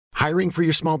Hiring for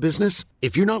your small business?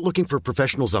 If you're not looking for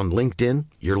professionals on LinkedIn,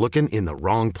 you're looking in the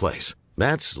wrong place.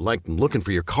 That's like looking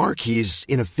for your car keys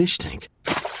in a fish tank.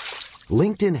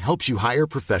 LinkedIn helps you hire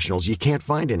professionals you can't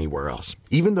find anywhere else,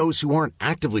 even those who aren't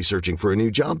actively searching for a new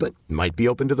job but might be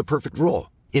open to the perfect role.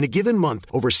 In a given month,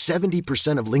 over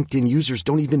 70% of LinkedIn users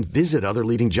don't even visit other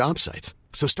leading job sites.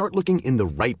 So start looking in the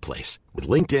right place. With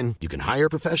LinkedIn, you can hire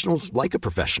professionals like a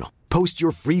professional. Post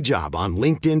your free job on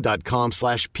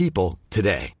linkedin.com/people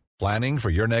today. Planning for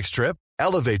your next trip?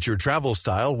 Elevate your travel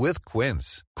style with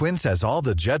Quince. Quince has all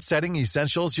the jet-setting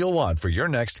essentials you'll want for your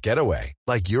next getaway,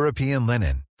 like European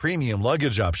linen, premium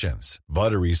luggage options,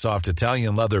 buttery soft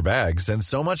Italian leather bags, and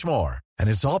so much more. And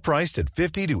it's all priced at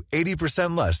 50 to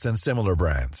 80% less than similar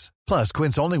brands. Plus,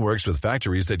 Quince only works with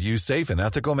factories that use safe and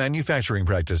ethical manufacturing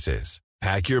practices.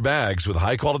 Pack your bags with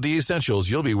high-quality essentials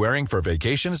you'll be wearing for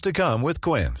vacations to come with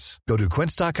Quince. Go to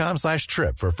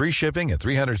quince.com/trip for free shipping and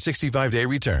 365-day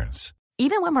returns.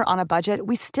 Even when we're on a budget,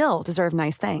 we still deserve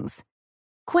nice things.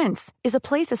 Quince is a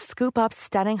place to scoop up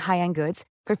stunning high-end goods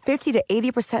for 50 to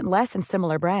 80% less than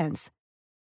similar brands.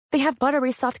 They have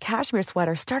buttery soft cashmere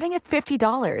sweaters starting at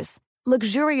 $50,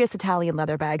 luxurious Italian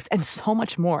leather bags, and so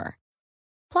much more.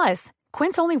 Plus,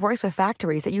 Quince only works with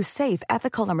factories that use safe,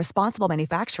 ethical, and responsible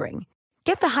manufacturing.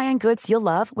 Get the high-end goods you'll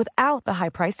love without the high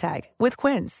price tag with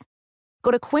Quince. Go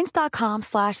to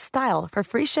quince.com/style for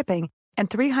free shipping and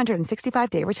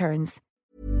 365-day returns.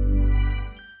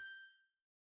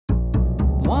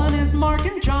 One is Mark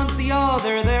and John's the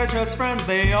other. They're just friends,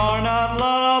 they are not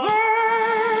lovers.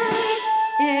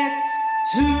 It's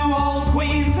two old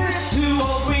queens and two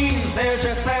old queens. They're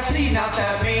just sassy, not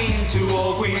that mean. Two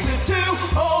old queens and two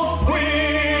old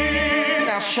queens.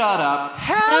 Now shut up.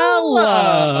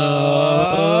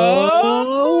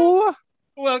 Hello.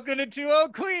 Welcome to Two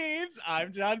Old Queens.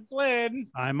 I'm John Flynn.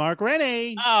 I'm Mark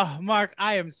Rennie. Oh, Mark,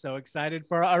 I am so excited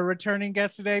for our returning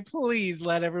guest today. Please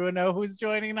let everyone know who's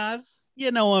joining us.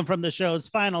 You know him from the show's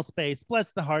Final Space,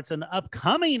 Bless the Hearts, and the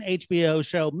upcoming HBO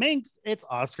show Minx. It's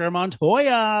Oscar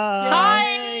Montoya.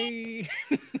 Hi.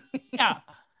 Yeah.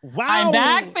 Wow. I'm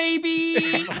back,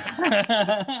 baby.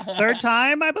 Third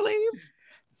time, I believe.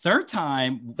 Third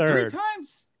time. Third. 3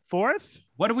 times. Fourth?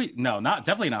 What do we? No,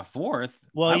 definitely not fourth.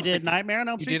 Well, you did Nightmare on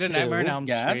Elm You Street. did a Nightmare on Elm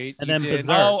Street. And then Berserk.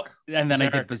 Oh, and then I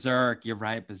Berserk. did Berserk. You're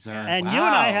right, Berserk. And Wow. you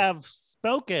and I have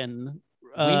spoken.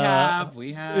 We have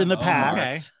in the Oh,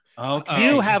 past. Okay.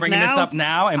 You have bringing now, this up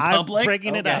now in public. I'm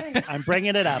bringing it up. I'm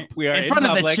bringing it up. We are in front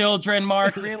of the public. children,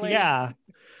 Mark. Really? Yeah.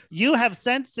 You have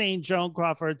since seen Joan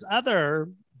Crawford's other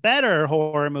better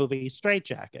horror movie, Straight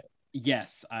Jacket.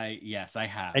 Yes, I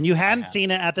have. And you hadn't I have.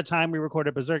 seen it at the time we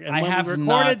recorded Berserk. And I when have we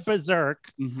recorded not. Berserk,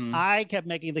 Mhm. I kept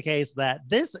making the case that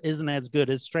this isn't as good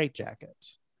as Straight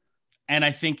Jacket. And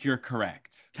I think you're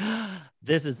correct.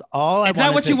 This is all I Is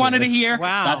that what you wanted to hear. hear?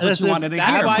 Wow. That's what This you is- wanted to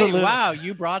That's hear. why, Absolutely. wow,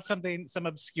 you brought some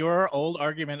obscure old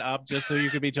argument up just so you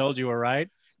could be told you were right.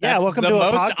 Yeah, That's welcome the to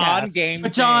a most podcast. on-game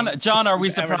But John, thing are we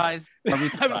you've ever- surprised? Are we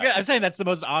surprised? I'm saying that's the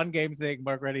most on-game thing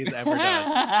Mark Reddy has ever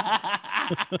done.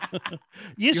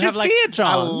 You should have, like, see it, A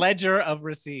John. ledger of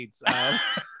receipts.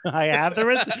 I have the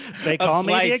receipt. They of call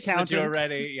me the slights that accountant. you're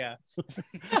ready. Yeah.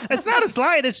 It's not a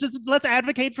slide. It's just let's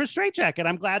advocate for Straight Jacket.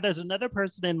 I'm glad there's another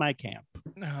person in my camp.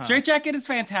 Straight Jacket is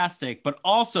fantastic, but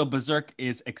also Berserk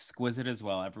is exquisite as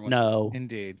well. Everyone, No,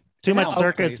 Indeed. too much Oh,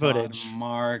 circus please, footage.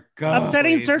 Mark.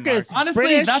 Upsetting please, circus. Mark. Honestly,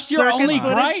 British that's your circus only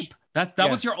footage. gripe. That Yeah.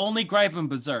 was your only gripe in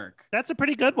Berserk. That's a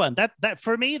pretty good one. That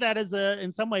for me, that is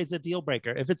in some ways a deal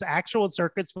breaker. If it's actual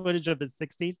circus footage of the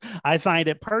 60s, I find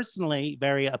it personally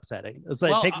very upsetting. So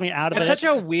Well, it takes me out of It's it. such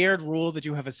a weird rule that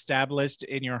you have established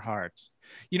in your heart.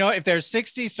 You know, if there's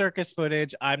 60 circus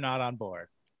footage, I'm not on board.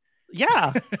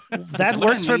 Yeah, that What a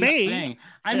works for niche me. thing.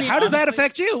 I mean, how does that honestly-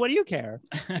 affect you? What do you care?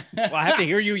 Well, I have to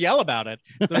hear you yell about it.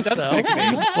 So it doesn't So- affect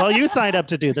me. Well, you signed up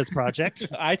to do this project.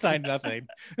 I signed nothing.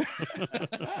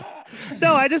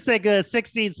 No, I just think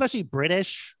 60s, especially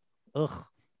British. Ugh.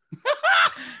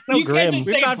 So You can't grim. just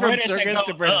We've say gone from British and circus go,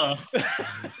 to British.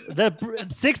 "Ugh." The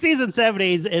 60s and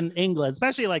 70s in England,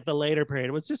 especially like the later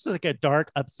period, was just like a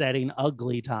dark, upsetting,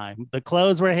 ugly time. The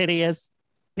clothes were hideous.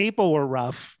 People were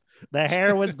rough. The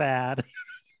hair was bad.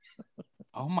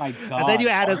 Oh my god! And then you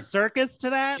add a Mark circus to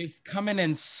that. is coming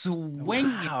and swinging.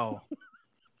 Wow.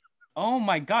 Oh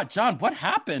my god, John, what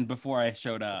happened before I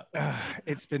showed up?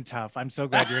 It's been tough. I'm so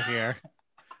glad you're here.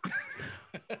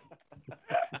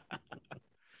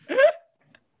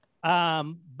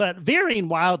 But veering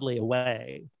wildly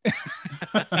away,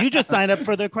 you just signed up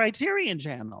for the Criterion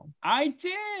Channel. I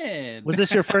did. Was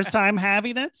this your first time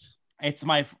having it? It's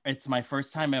my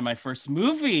first time and my first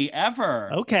movie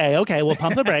ever. Okay. Well,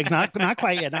 pump the brakes. Not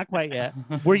quite yet. Not quite yet.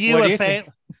 Were you What do a you fan?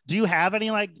 think? Do you have any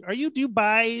do you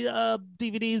buy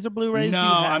DVDs or Blu-rays? No,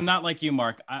 I'm not like you,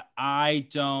 Mark. I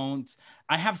don't.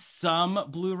 I have some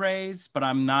Blu-rays, but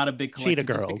I'm not a big collector. Cheetah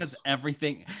Girls. Just because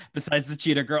everything besides the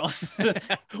Cheetah Girls.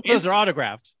 Those are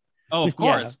autographed. Oh, of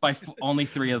course, by only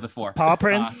 3 of the 4. Paw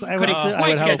prints. I would wait to hope.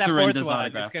 get That to fourth Rinda's one,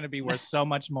 autograph. it's going to be worth so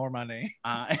much more money.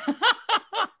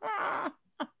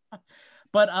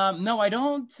 But no, I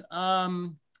don't.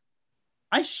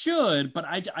 I should, but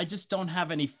I just don't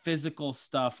have any physical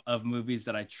stuff of movies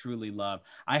that I truly love.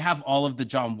 I have all of the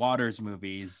John Waters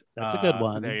movies. That's a good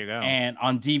one. There you go. And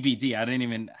on DVD, I don't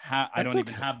even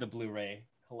have the Blu-ray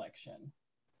collection.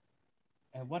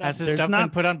 And what Has else? this stuff not- been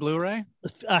put on Blu-ray?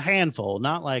 A handful,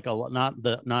 not like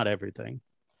not everything.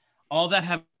 All That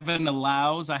Heaven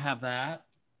Allows, I have that.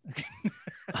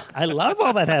 I love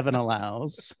All That Heaven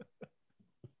Allows.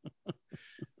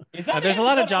 Is that There's it? a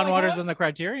lot Is of that all John I Waters have? on the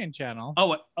Criterion Channel.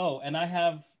 And I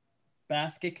have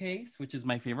Basket Case, which is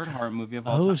my favorite horror movie of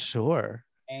all Oh, time. sure.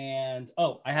 And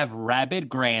I have Rabid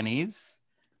Grannies.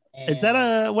 Is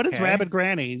that what is Okay. Rabid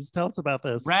Grannies? Tell us about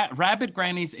this. Rabid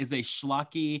Grannies is a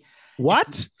schlocky.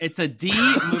 What? It's a D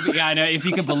movie. Yeah, I know, if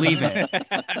you can believe it.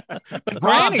 But Robbed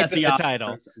Granny's at in the the Oscars.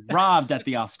 title. Robbed at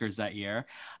the Oscars that year.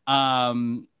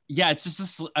 Yeah, it's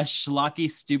just a schlocky,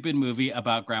 stupid movie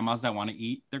about grandmas that want to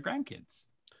eat their grandkids.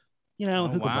 You know, Oh,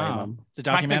 who could blame wow. them? It's a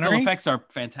Practical documentary. effects are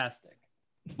fantastic.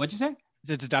 What'd you say?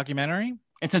 Is it a documentary?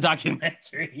 It's a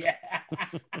documentary, yeah.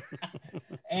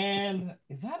 And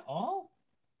is that all?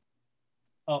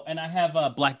 Oh, and I have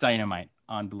Black Dynamite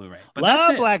on Blu-ray. But Love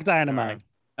that's it. Black Dynamite.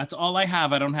 That's all I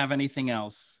have. I don't have anything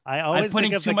else. I I'm always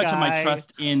putting think of too the much of my guy-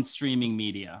 trust in streaming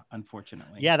media,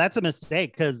 unfortunately. Yeah, that's a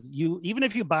mistake because even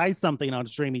if you buy something on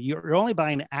streaming, you're only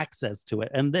buying access to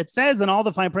it, and it says in all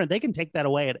the fine print they can take that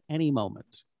away at any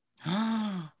moment.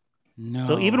 No.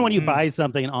 So even when you Hmm. buy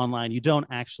something online, you don't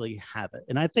actually have it.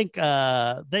 And I think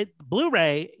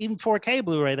Blu-ray, even 4K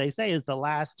Blu-ray, they say is the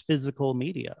last physical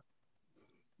media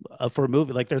for a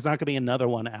movie. Like there's not going to be another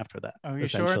one after that. Oh, you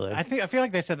sure? essentially. I feel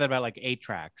like they said that about like 8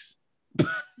 tracks.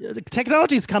 The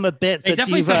technology's come a bit. They since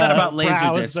definitely you've, said that about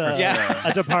browsed, Laserdisc. Yeah.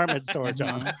 a department store,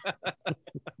 John.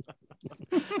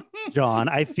 John,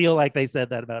 I feel like they said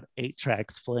that about 8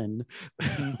 tracks, Flynn.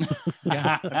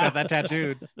 Yeah, I've got that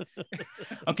tattooed.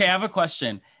 Okay, I have a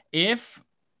question. If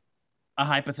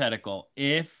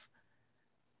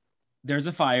there's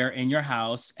a fire in your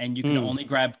house and you can only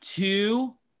grab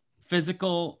 2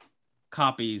 physical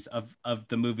copies of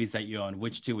the movies that you own,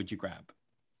 which 2 would you grab?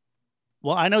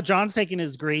 Well, I know John's taking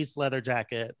his Grease leather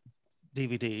jacket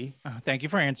DVD. Thank you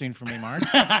for answering for me, Mark.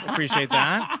 Appreciate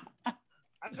that.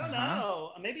 I don't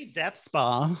know. Maybe Death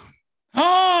Spa.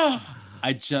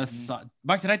 I just saw.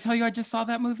 Mark, did I tell you I just saw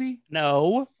that movie?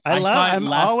 No, I saw it I'm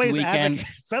last always weekend,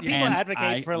 advocate. Some people and advocate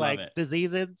I for love like it.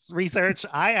 diseases research.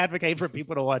 I advocate for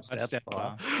people to watch Watch Death Death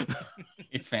Spa.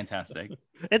 It's fantastic.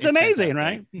 It's amazing,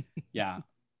 fantastic. right? Yeah.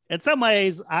 In some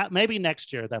ways, maybe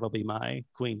next year that'll be my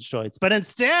Queen's choice. But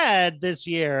instead, this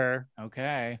year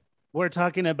Okay. we're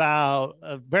talking about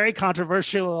a very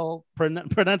controversial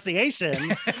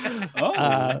pronunciation.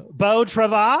 Beau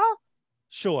Travail.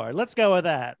 Sure, let's go with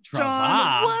that. John,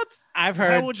 Travail. what's I've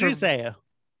heard. how would you say it?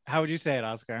 How would you say it,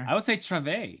 Oscar? I would say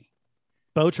Travail.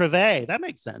 Beau Travail. That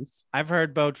makes sense. I've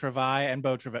heard Beau Travail and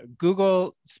Beau Travail.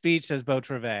 Google speech says Beau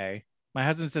Travail. My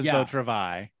husband says Yeah. Beau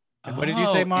Travail. And what did you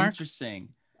say, Mark? Interesting.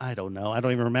 I don't know. I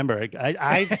don't even remember.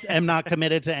 I am not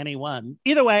committed to anyone.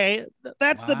 Either way,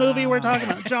 that's the movie we're talking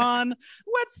about. John,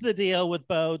 what's the deal with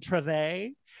Beau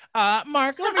Travail?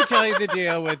 Mark, let me tell you the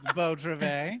deal with Beau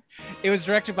Travail. It was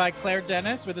directed by Claire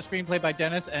Denis with a screenplay by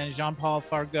Denis and Jean-Paul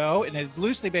Fargeau, and is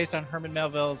loosely based on Herman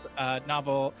Melville's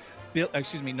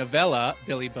novella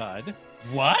Billy Budd.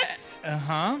 What?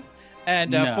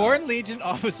 And No. Foreign Legion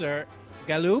officer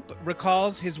Galoup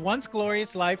recalls his once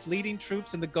glorious life leading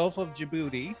troops in the Gulf of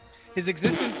Djibouti. His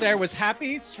existence there was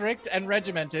happy, strict, and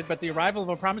regimented, but the arrival of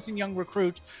a promising young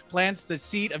recruit plants the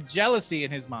seed of jealousy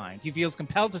in his mind. He feels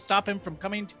compelled to stop him from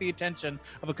coming to the attention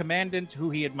of a commandant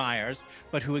who he admires,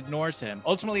 but who ignores him.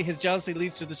 Ultimately, his jealousy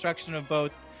leads to the destruction of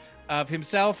both of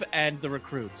himself and the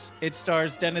recruits. It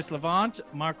stars Denis Lavant,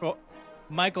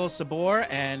 Michael Sabor,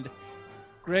 and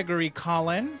Gregory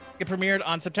Collin. It premiered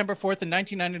on September 4th in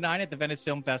 1999 at the Venice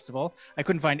Film Festival. I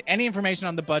couldn't find any information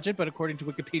on the budget, but according to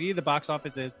Wikipedia, the box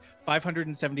office is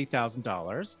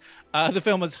 $570,000. The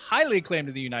film was highly acclaimed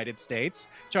in the United States.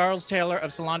 Charles Taylor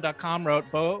of Salon.com wrote,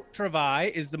 Beau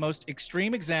Travail is the most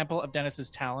extreme example of Denis's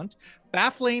talent,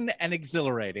 baffling and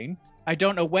exhilarating. I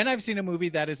don't know when I've seen a movie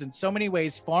that is in so many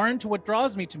ways foreign to what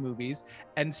draws me to movies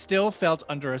and still felt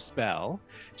under a spell.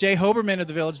 Jay Hoberman of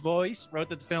The Village Voice wrote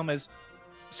that the film is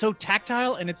so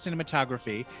tactile in its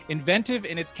cinematography, inventive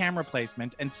in its camera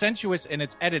placement, and sensuous in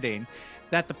its editing,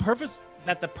 that the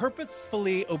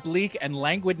purposefully oblique and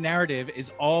languid narrative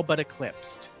is all but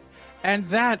eclipsed. And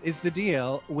that is the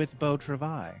deal with Beau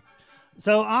Travail.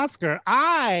 So, Oscar,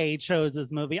 I chose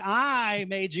this movie. I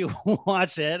made you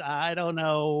watch it. I don't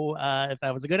know if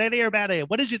that was a good idea or a bad idea.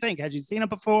 What did you think? Had you seen it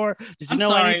before? Did you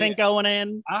know anything going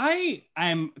in?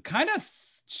 I'm kind of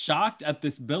shocked at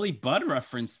this Billy Budd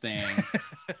reference thing.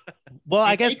 Well,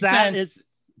 I guess that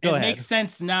is. It makes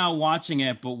sense now watching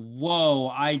it, but whoa,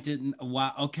 I didn't.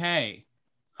 Wow. Okay.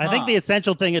 I think the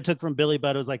essential thing it took from Billy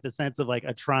Budd was like the sense of like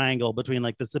a triangle between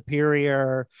like the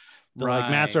superior, the like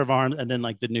master of arms, and then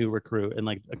like the new recruit, and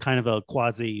like a kind of a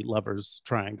quasi lovers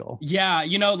triangle. Yeah,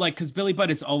 you know, like because Billy Budd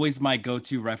is always my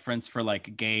go-to reference for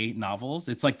like gay novels.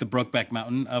 It's like the Brokeback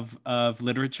Mountain of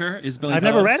literature. Is Billy? I've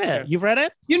never read it. You've read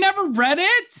it? You never read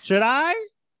it? Should I?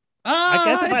 I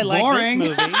guess if I like boring.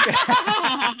 this movie,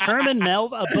 Herman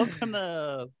Melville, a book from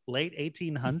the late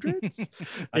 1800s,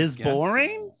 is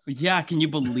boring. Yeah, can you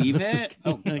believe it?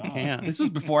 Oh, I can't. This was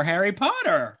before Harry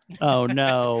Potter. Oh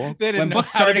no! When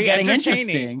books started getting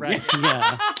interesting, right?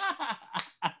 Yeah.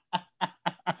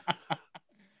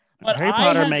 But Harry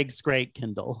Potter makes great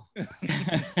Kindle.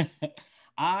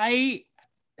 I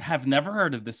have never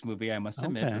heard of this movie, I must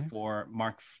admit, before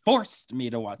Mark forced me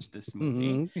to watch this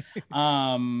movie.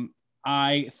 Mm-hmm.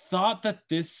 I thought that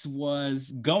this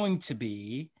was going to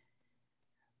be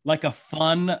like a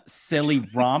fun, silly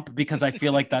romp because I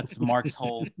feel like that's Mark's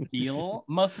whole deal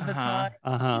most of the time.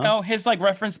 You know, his like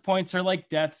reference points are like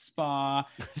Death Spa,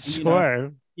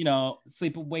 Sure. You know,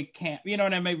 Sleepaway Camp, you know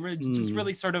what I mean? Just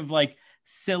really sort of like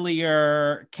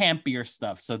sillier, campier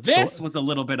stuff. So this was a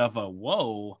little bit of a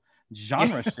whoa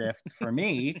genre shift for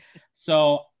me.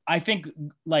 So I think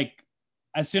like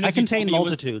as soon as I contain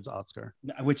multitudes, Oscar.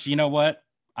 Which, you know what,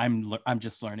 I'm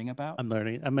just learning about. I'm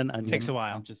learning. I'm an onion. Takes a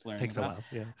while. I'm just learning. Takes about.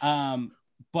 a while. Yeah.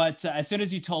 But as soon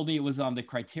as you told me it was on the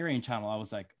Criterion channel, I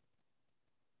was like,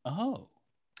 oh.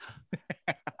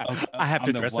 I have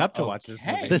to dress up to watch this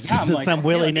movie. This isn't some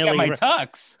willy-nilly my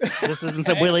tux. This isn't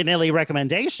some willy-nilly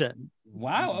recommendation.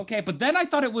 Wow. Okay, but then I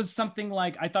thought it was something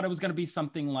like it was going to be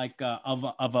something like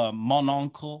of a Mon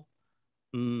Oncle,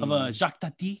 of a Jacques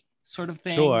Tati sort of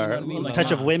thing. Sure, you know what I mean? Like,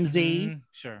 touch of whimsy. Mm-hmm.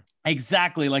 Sure,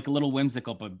 exactly, like a little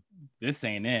whimsical. But this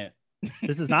ain't it.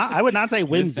 This is not. I would not say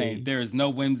whimsy. There is no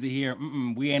whimsy here.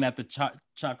 We ain't at the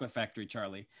chocolate factory,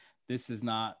 Charlie. This is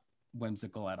not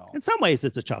whimsical at all. In some ways,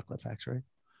 it's a chocolate factory.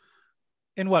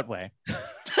 In what way?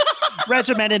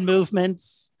 Regimented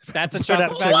movements. That's a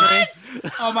chocolate factory.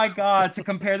 Oh my God! To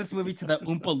compare this movie to the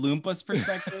Oompa Loompas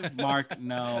perspective, Mark,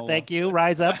 no. Thank you.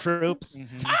 Rise up,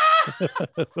 troops.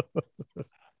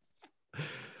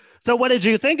 So, what did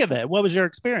you think of it? What was your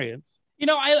experience? You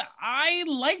know, I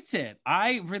liked it.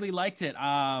 I really liked it.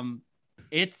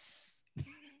 It's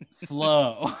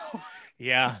slow.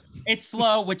 Yeah, it's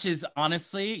slow, which is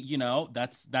honestly, you know,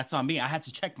 that's on me. I had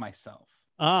to check myself.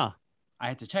 I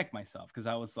had to check myself because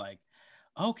I was like,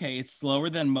 okay, it's slower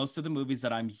than most of the movies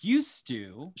that I'm used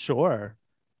to. Sure.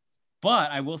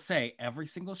 But I will say every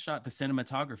single shot, the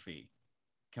cinematography.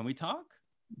 Can we talk?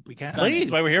 We can. Please.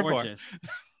 That's what we're here for.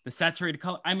 The saturated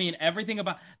color. I mean, everything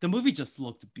about the movie just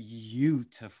looked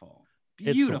beautiful.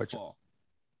 Beautiful.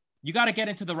 You got to get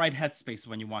into the right headspace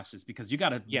when you watch this because you got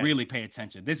to really pay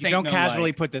attention. This ain't don't casually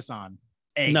like, put this on.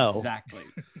 Exactly.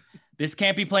 No. This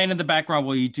can't be playing in the background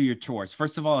while you do your chores.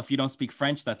 First of all, if you don't speak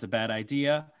French, that's a bad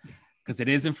idea because it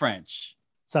is in French.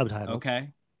 Subtitles. Okay.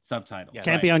 Subtitles. Yeah,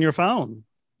 can't be on your phone.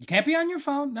 You can't be on your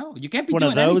phone. No, you can't be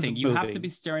doing anything. You have to be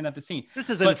staring at the scene. This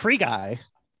isn't Free Guy.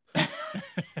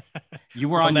 You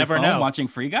were on your phone watching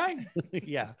Free Guy?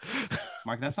 Yeah.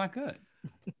 Mark, that's not good.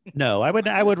 No,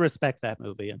 I would respect that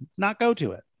movie and not go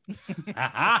to it.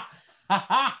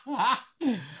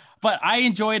 But I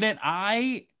enjoyed it.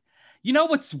 You know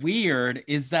what's weird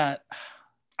is that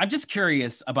I'm just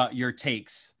curious about your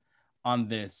takes on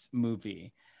this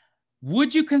movie.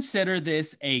 Would you consider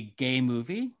this a gay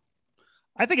movie?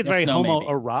 I think it's very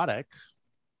homoerotic.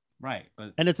 Right.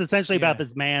 And it's essentially about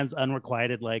this man's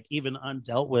unrequited, like even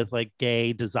undealt with like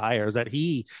gay desires that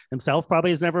he himself probably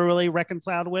has never really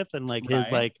reconciled with. And like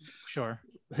his like,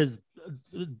 his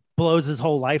blows his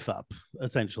whole life up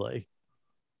essentially.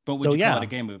 But would you call it a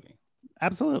gay movie?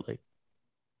 Absolutely.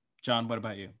 John, what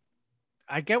about you?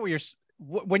 I get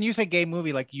what when you say gay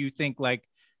movie, like you think like,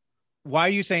 why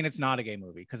are you saying it's not a gay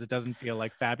movie? Because it doesn't feel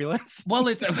like fabulous. Well,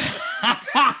 it's.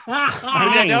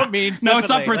 I don't mean. No, it's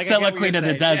not Priscilla Queen of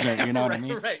the Desert. You know what I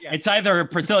mean? Right, yeah. It's either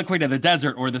Priscilla Queen of the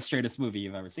Desert or the straightest movie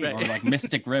you've ever seen, or like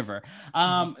Mystic River.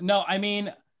 No, I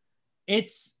mean,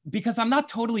 it's because I'm not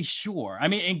totally sure. I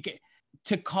mean,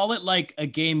 to call it like a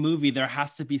gay movie, there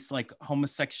has to be like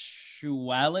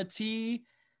homosexuality.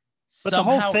 But the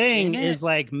whole thing is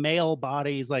like male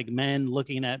bodies, like men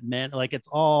looking at men. Like it's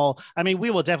all, I mean,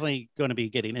 we will definitely going to be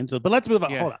getting into it, but let's move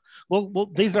on. Hold on.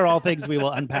 Well, these are all things we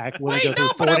will unpack when we go through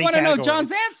 40 but I want to know categories.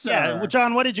 John's answer. Yeah. Well,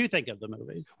 John, what did you think of the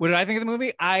movie? What did I think of the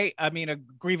movie? I mean,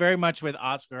 agree very much with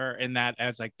Oscar in that I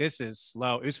was like, this is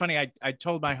slow. It was funny. I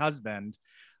told my husband,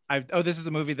 this is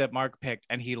the movie that Mark picked,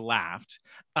 and he laughed.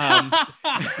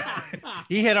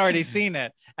 He had already seen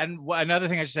it. And another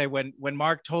thing I should say, when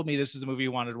Mark told me this was the movie he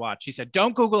wanted to watch, he said,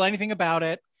 don't Google anything about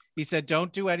it. He said,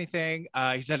 don't do anything.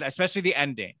 He said, especially the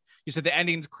ending. He said, the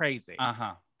ending's crazy.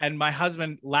 And my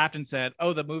husband laughed and said,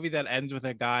 oh, the movie that ends with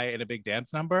a guy in a big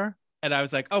dance number. And I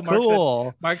was like, oh,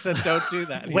 Mark said, don't do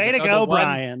that. Way to go,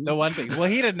 Brian. The one thing. Well,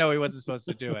 he didn't know he wasn't supposed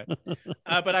to do it.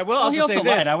 But I will also say this.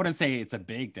 Lied. I wouldn't say it's a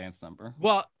big dance number.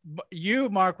 Well, you,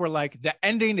 Mark, were like, the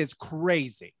ending is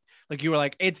crazy. Like you were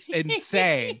like, it's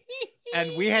insane.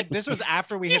 And this was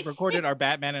after we had recorded our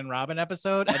Batman and Robin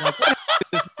episode. And like,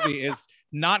 this movie is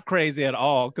not crazy at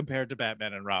all compared to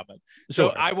Batman and Robin. So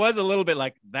I was a little bit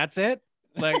like, that's it?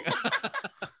 Like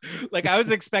like I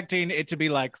was expecting it to be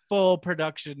like full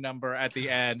production number at the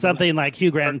end, something like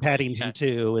Hugh Grant and Paddington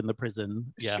 2 in the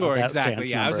prison. Sure, exactly.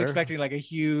 Yeah, I was expecting like a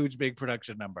huge big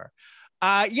production number.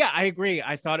 Yeah, I agree.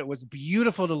 I thought it was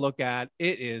beautiful to look at.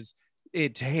 It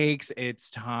takes its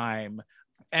time.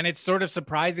 And it's sort of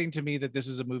surprising to me that this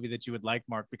was a movie that you would like,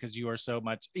 Mark, because you are so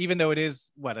much, even though it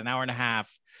is an hour and a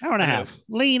half.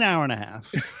 Lean hour and a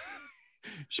half.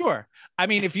 Sure. I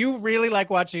mean, if you really like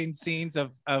watching scenes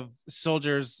of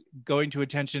soldiers going to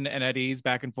attention and at ease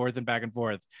back and forth,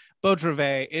 Beau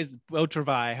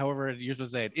Travail, however you're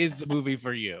supposed to say it, is the movie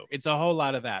for you. It's a whole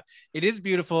lot of that. It is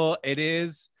beautiful.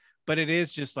 But it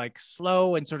is just like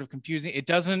slow and sort of confusing. It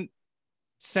doesn't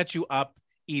set you up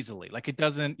easily. Like it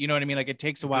doesn't, you know what I mean? Like it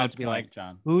takes a while to be like,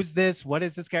 John, who's this? What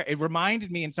is this character? It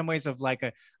reminded me in some ways of like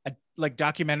like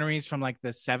documentaries from like the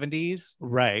 70s.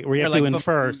 Right. Where you have to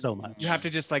infer so much. You have to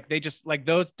just like,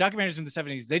 those documentaries in the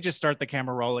 70s, they just start the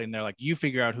camera rolling. They're like, you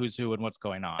figure out who's who and what's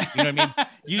going on. You know what I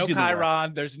mean? No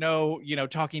Chiron. There's no,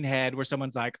 talking head where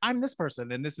someone's like, I'm this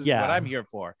person and this is what I'm here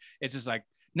for. It's just like,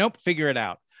 nope, figure it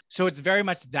out. So it's very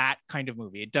much that kind of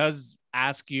movie. It does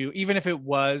ask you, even if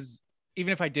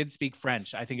I did speak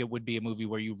French, I think it would be a movie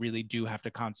where you really do have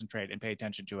to concentrate and pay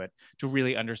attention to it to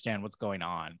really understand what's going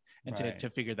on and to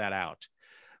figure that out.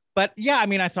 But yeah, I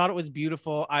mean, I thought it was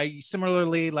beautiful. I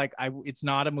similarly, it's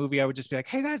not a movie I would just be like,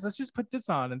 hey guys, let's just put this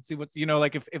on and see what's,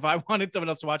 like if I wanted someone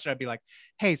else to watch it, I'd be like,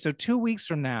 hey, so 2 weeks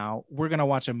from now, we're going to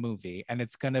watch a movie and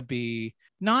it's going to be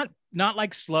not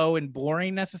like slow and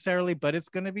boring necessarily, but it's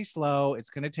going to be slow. It's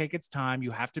going to take its time.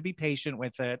 You have to be patient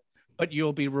with it, but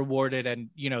you'll be rewarded.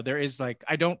 And, there is I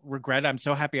don't regret it. I'm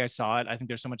so happy I saw it. I think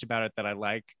there's so much about it that I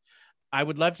like. I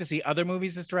would love to see other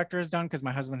movies this director has done because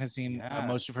my husband has seen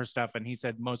most of her stuff. And he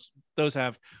said those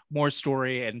have more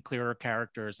story and clearer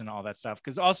characters and all that stuff.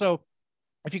 Because also,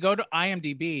 if you go to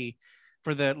IMDb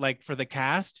for the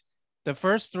cast, the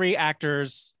first 3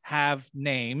 actors have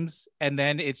names. And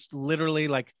then it's literally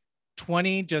like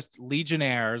 20 just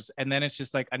Legionnaires. And then it's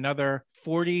just like another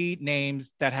 40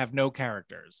 names that have no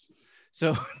characters.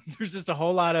 So there's just a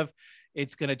whole lot of,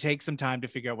 it's going to take some time to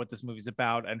figure out what this movie's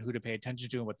about and who to pay attention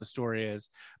to and what the story is.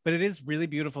 But it is really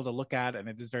beautiful to look at. And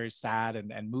it is very sad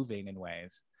and moving in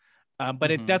ways.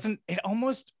 But it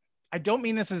almost, I don't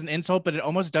mean this as an insult, but it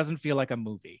almost doesn't feel like a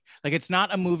movie. Like it's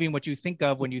not a movie in what you think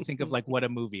of when you think of like what a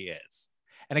movie is.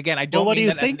 And again, I don't. Well, what do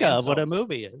you think of what a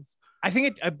movie is? I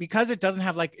think because it doesn't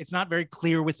have it's not very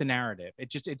clear with the narrative.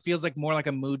 It feels like more like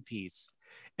a mood piece.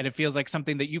 And it feels like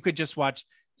something that you could just watch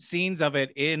scenes of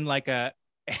it in at a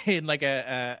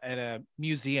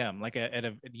museum, at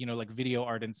a video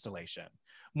art installation,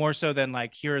 more so than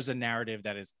here's a narrative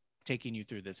that is taking you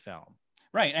through this film.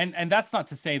 Right. And that's not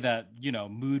to say that,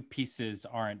 mood pieces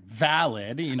aren't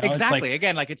valid. Exactly.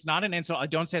 Again, it's not an insult. I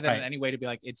don't say that in any way to be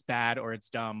like, it's bad or it's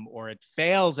dumb or it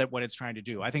fails at what it's trying to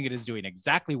do. I think it is doing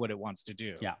exactly what it wants to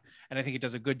do. Yeah. And I think it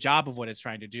does a good job of what it's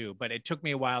trying to do. But it took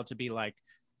me a while to be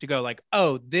to go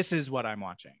oh, this is what I'm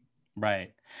watching.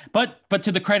 Right. But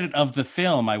to the credit of the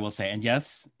film, I will say, and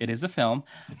yes, it is a film.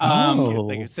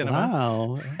 Cinema.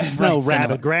 Wow. No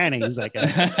Rabbit Grannies, I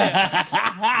guess.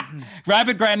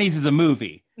 Rabbit Grannies is a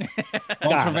movie.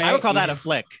 I would call that a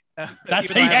flick. You're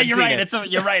right.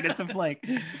 You're right. It's a flick.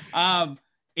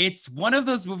 It's one of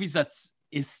those movies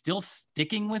is still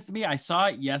sticking with me. I saw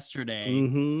it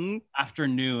yesterday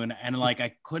afternoon and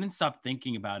I couldn't stop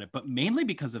thinking about it, but mainly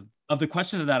because of the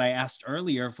question that I asked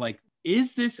earlier of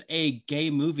is this a gay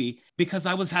movie? Because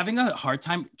I was having a hard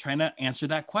time trying to answer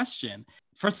that question.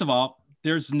 First of all,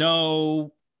 there's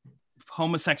no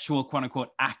homosexual quote unquote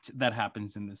act that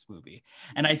happens in this movie.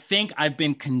 And I think I've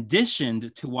been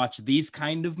conditioned to watch these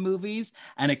kind of movies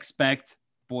and expect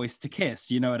boys to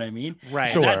kiss, you know what I mean? Right.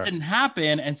 Sure. That didn't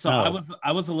happen. And so No.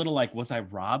 I was a little like, was I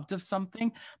robbed of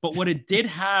something? But what it did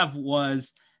have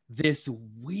was this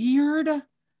weird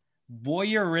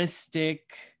voyeuristic,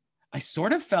 I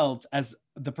sort of felt, as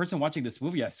the person watching this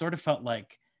movie, I sort of felt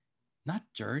like not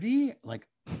dirty, like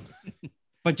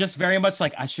but just very much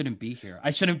like I shouldn't be here.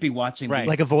 I shouldn't be watching Right. these.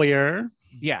 Like a voyeur.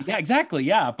 Yeah. Yeah, exactly.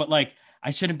 Yeah. But like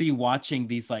I shouldn't be watching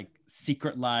these like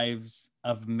secret lives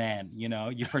of men, you know?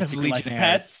 You've heard Of secret lives of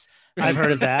legionnaires. pets. I've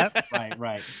heard of that. Right,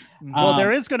 right. Well,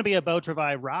 there is going to be a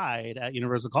Beautrevis ride at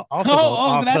Universal, also Oh, called oh,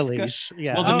 Off the that's good. Leash.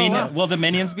 Yeah, Will the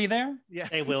minions be there? Yeah.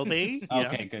 they will be. Yeah.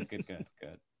 Okay, good.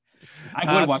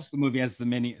 I would Uh, watch the movie as the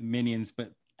minions,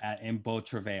 but in Beau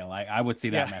Travail. I would see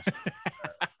that match.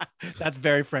 That's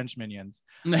very French Minions.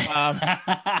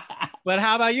 But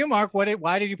how about you, Mark?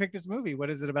 Why did you pick this movie?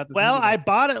 What is it about this Well, movie? I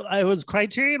bought it. It was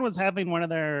Criterion was having one of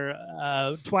their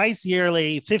twice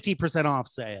yearly 50% off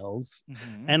sales,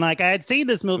 Mhm. and like I had seen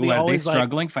this movie. Ooh, are they always like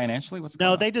struggling financially? What's no,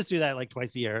 going on? they just do that like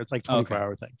twice a year. It's like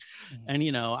 24-hour thing, Mhm. and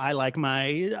you know I like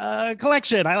my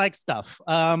collection. I like stuff.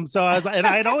 So I was, and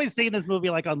I had always seen this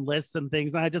movie like on lists and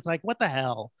things, and I just like, what the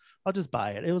hell? I'll just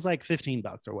buy it. It was like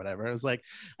 $15 or whatever. It was like,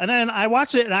 and then I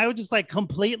watched it and I would just like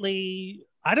completely,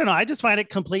 I don't know. I just find it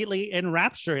completely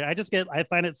enrapturing. I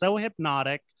find it so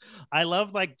hypnotic. I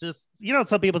love like just, you know,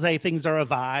 some people say things are a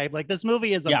vibe. Like this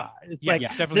movie is a Yeah. vibe. It's Yeah, like, yeah,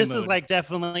 definitely this mood. is like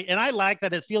definitely, and I like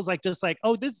that it feels like just like,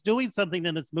 oh, this is doing something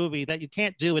in this movie that you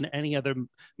can't do in any other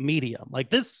medium.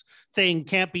 Like this thing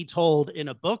can't be told in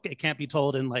a book. It can't be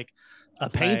told in like a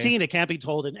painting. It can't be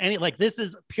told in any, like this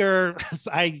is pure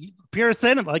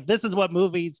cinema. Like this is what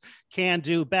movies can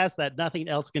do best that nothing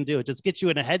else can do. It just gets you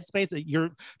in a headspace that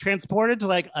you're transported to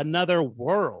like another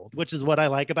world, which is what I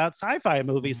like about sci-fi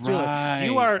movies too. Like,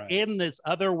 you are in this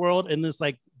other world, in this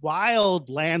like wild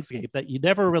landscape that you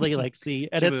never really like see,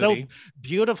 and it's so Djibouti.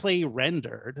 beautifully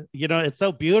rendered. You know, it's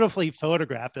so beautifully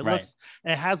photographed. It Right. looks,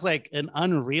 it has like an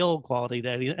unreal quality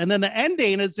that, and then the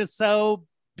ending is just so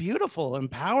beautiful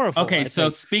and powerful. Okay, I so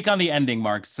think. speak on the ending,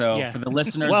 Mark. So Yeah. for the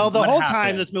listeners, Well, the what whole happened?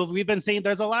 time this movie we've been seeing,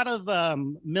 there's a lot of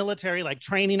military like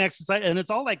training exercise, and it's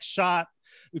all like shot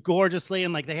gorgeously,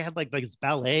 and like they had like this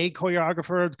ballet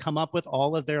choreographer come up with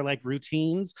all of their like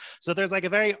routines. So there's like a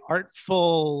very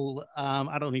artful,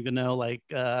 I don't even know, like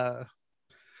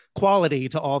quality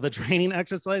to all the training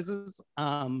exercises.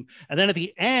 And then at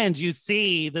the end, you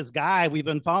see this guy we've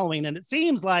been following, and it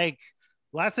seems like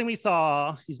last thing we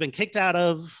saw, he's been kicked out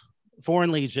of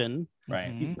Foreign Legion.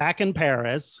 Right. He's back in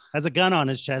Paris, has a gun on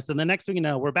his chest. And the next thing you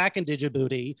know, we're back in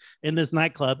Djibouti in this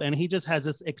nightclub. And he just has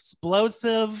this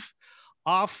explosive,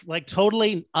 off, like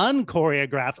totally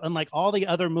unchoreographed, unlike all the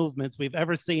other movements we've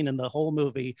ever seen in the whole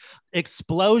movie,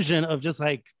 explosion of just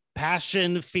like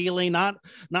passion, feeling, not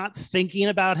thinking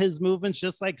about his movements,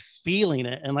 just like feeling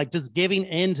it and like just giving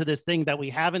in to this thing that we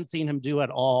haven't seen him do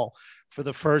at all for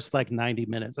the first like 90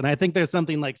 minutes. And I think there's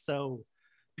something like so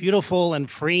beautiful and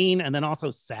freeing, and then also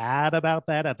sad about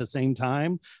that at the same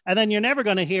time. And then you're never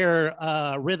going to hear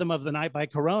Rhythm of the Night by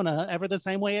Corona ever the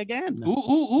same way again.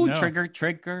 Ooh, No. triggered.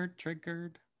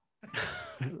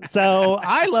 So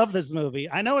I love this movie.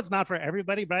 I know it's not for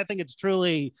everybody, but I think it's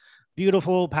truly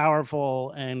beautiful,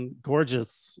 powerful, and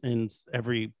gorgeous in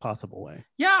every possible way.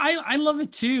 Yeah, I love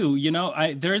it too. You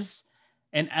know, there's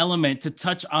an element to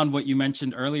touch on what you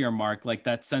mentioned earlier, Mark, like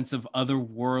that sense of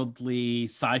otherworldly,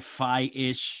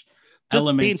 sci-fi-ish Just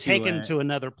element being to taken it. to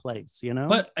another place, you know?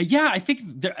 But yeah, I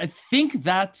think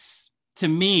that's, to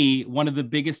me, one of the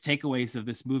biggest takeaways of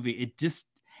this movie. It just,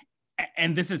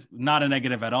 and this is not a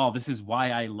negative at all, this is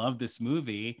why I love this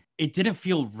movie. It didn't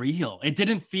feel real. It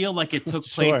didn't feel like it took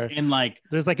place Sure. in like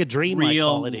There's like a dream-like real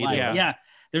quality. life. to it. Yeah.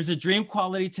 There's a dream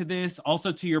quality to this.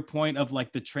 Also, to your point of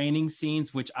like the training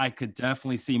scenes, which I could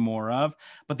definitely see more of,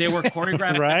 but they were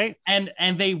choreographed Right? and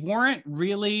they weren't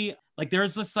really like,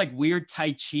 there's this like weird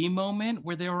Tai Chi moment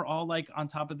where they were all like on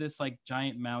top of this like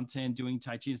giant mountain doing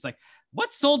Tai Chi. It's like,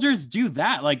 what soldiers do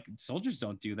that? Like soldiers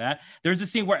don't do that. There's a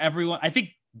scene where everyone, I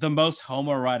think the most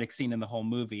homoerotic scene in the whole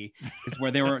movie is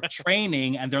where they were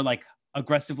training and they're like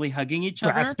aggressively hugging each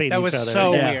other. Grasping That was each other.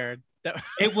 so Yeah. weird.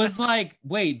 It was like,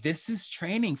 wait, this is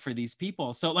training for these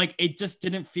people. So like, it just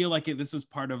didn't feel like this was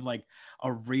part of like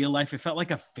a real life. It felt like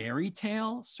a fairy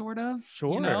tale sort of,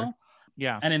 Sure. you know?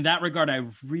 Yeah. And in that regard, I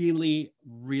really,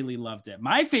 really loved it.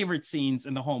 My favorite scenes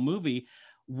in the whole movie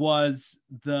was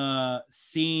the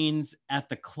scenes at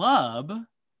the club.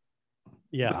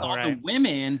 Yeah. With all the right.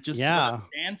 women just sort Yeah. of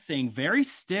dancing very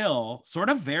still, sort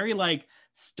of very like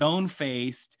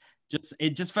stone-faced,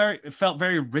 It felt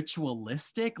very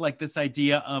ritualistic, like this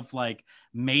idea of like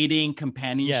mating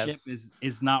companionship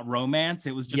is not romance.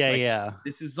 It was just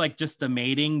this is like just a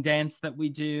mating dance that we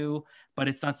do, but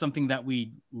it's not something that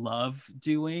we love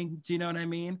doing. Do you know what I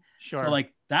mean? Sure. So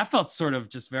like that felt sort of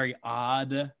just very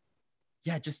odd.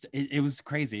 Yeah, just it was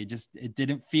crazy. It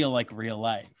didn't feel like real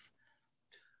life.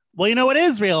 Well, you know what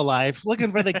is real life?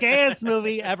 Looking for the gayest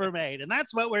movie ever made. And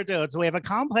that's what we're doing. So we have a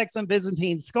complex and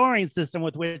Byzantine scoring system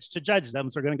with which to judge them.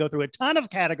 So we're going to go through a ton of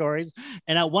categories.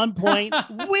 And at one point,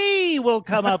 we will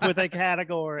come up with a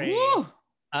category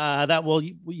that we'll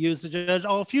use to judge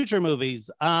all future movies.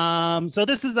 So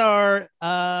this is our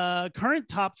current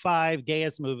top 5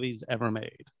 gayest movies ever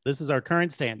made. This is our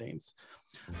current standings.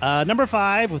 Number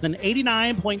 5 with an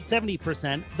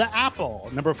 89.70%, The Apple.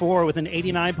 Number 4 with an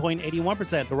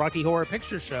 89.81%, The Rocky Horror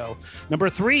Picture Show. Number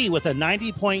 3 with a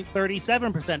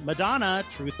 90.37%, Madonna,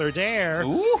 Truth or Dare.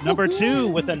 Ooh. Number 2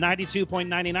 with a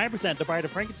 92.99%, The Bride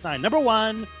of Frankenstein. Number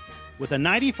 1 with a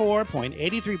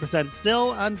 94.83%,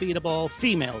 still unbeatable,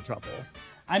 Female Trouble.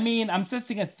 I mean, I'm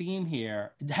sensing a theme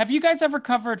here. Have you guys ever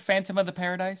covered Phantom of the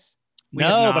Paradise?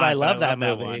 No, but I love that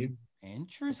movie. One.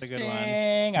 Interesting.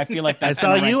 I feel like that. I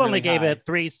saw you only gave it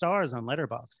 3 stars on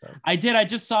Letterboxd, though. I did. I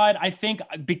just saw it. I think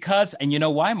because, and you know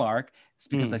why, Mark? It's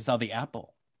because I saw The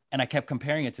Apple, and I kept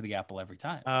comparing it to The Apple every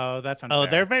time. Oh, that's unfair. Oh,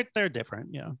 they're different.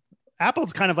 Yeah,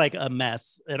 Apple's kind of like a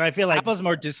mess, and I feel like Apple's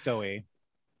more disco-y.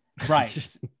 Right.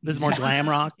 This is more glam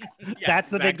rock. Yes, that's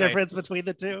the big exactly. difference between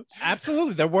the two.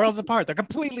 Absolutely, they're worlds apart. They're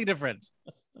completely different.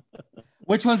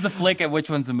 Which one's the flick and which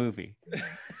one's a movie?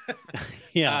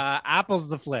 Yeah. Apple's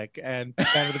the flick, and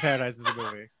Phantom of the Paradise is the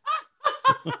movie.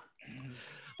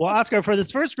 Well, Oscar, for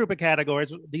this first group of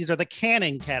categories, these are the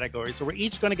canon categories. So we're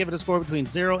each going to give it a score between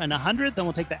 0 and 100. Then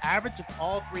we'll take the average of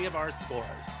all 3 of our scores.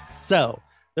 So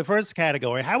the first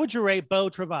category, how would you rate Beau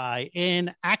Travail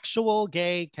in actual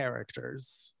gay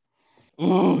characters?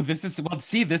 Ooh, this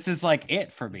is like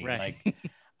it for me. Right. Like,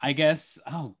 I guess,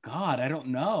 oh God, I don't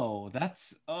know.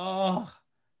 That's, oh.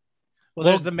 Well,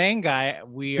 there's the main guy.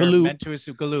 We are Galoob. meant to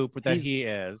assume Galoob that he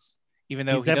is, even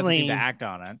though he doesn't seem to act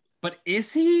on it. But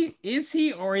is he,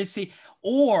 or He's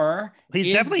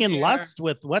definitely in lust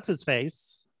with what's his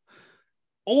face.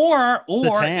 Or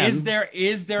Tan.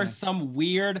 is there some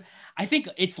weird, I think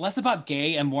it's less about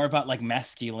gay and more about like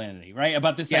masculinity, right?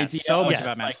 About this idea so much of,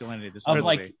 about like, masculinity. This of movie.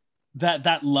 like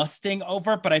that lusting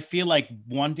over, but I feel like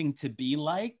wanting to be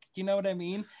like, you know what I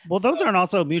mean? Well, those aren't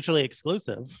also mutually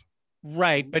exclusive.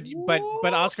 Right, but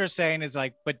Oscar's saying is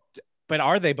like, but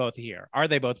are they both here? Are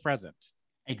they both present?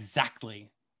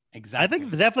 Exactly. I think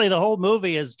definitely the whole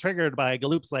movie is triggered by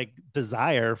Galoop's like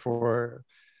desire for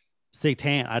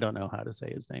Satan. I don't know how to say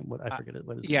his name. I forget it.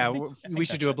 What is Yeah, name? we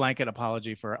should do a blanket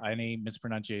apology for any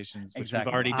mispronunciations, which Exactly.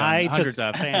 we've already done I hundreds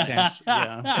took of. Satan.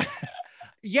 Yeah.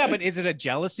 Yeah, but is it a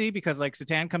jealousy because like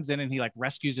Satan comes in and he like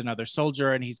rescues another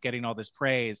soldier and he's getting all this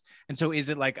praise, and so is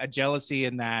it like a jealousy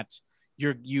in that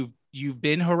you've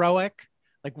been heroic?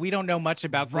 Like we don't know much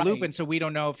about Galoob, Right. and so we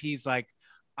don't know if he's like,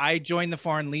 I joined the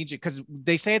Foreign Legion, because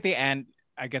they say at the end,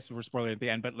 I guess we're spoiling at the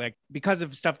end, but like because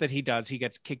of stuff that he does, he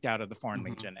gets kicked out of the Foreign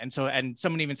Legion, and so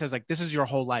someone even says like, this is your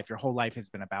whole life has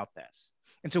been about this.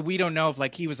 And so we don't know if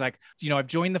like he was like, I've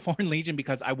joined the Foreign Legion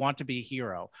because I want to be a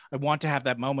hero. I want to have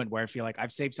that moment where I feel like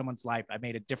I've saved someone's life. I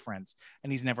made a difference.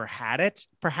 And he's never had it.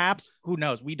 Perhaps. Who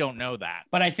knows? We don't know that.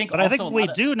 But I think we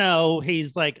do know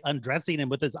he's like undressing him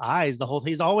with his eyes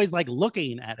he's always like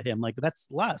looking at him. Like that's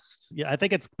lust. Yeah, I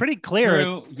think it's pretty clear.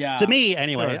 True, yeah. To me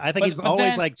anyway. Sure. I think But he's always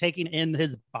then, like taking in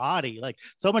his body. Like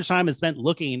so much time is spent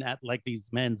looking at like these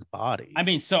men's bodies. to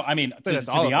that's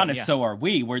be all of them, honest, yeah. so are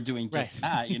we. We're doing just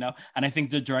Right. that, and I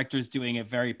think the director's doing it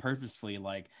very purposefully,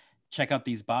 like check out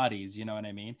these bodies, you know what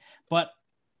I mean? But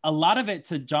a lot of it,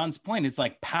 to John's point, is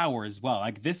like power as well.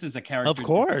 Like this is a character Of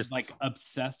course. just, like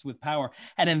obsessed with power,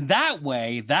 and in that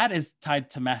way that is tied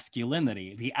to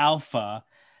masculinity. The alpha,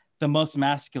 the most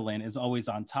masculine, is always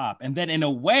on top, and then in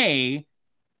a way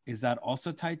is that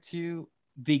also tied to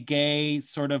the gay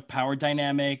sort of power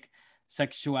dynamic,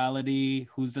 sexuality,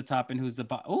 who's the top and who's the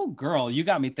bottom. Oh girl, you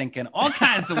got me thinking all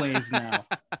kinds of ways now.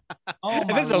 Oh, And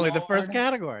this is only the Lord. first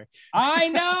category. I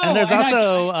know. and there's I-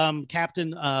 also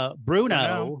Captain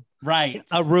Bruno. right.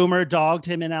 A rumor dogged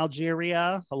him in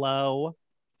Algeria. Hello.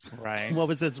 Right. What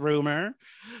was this rumor?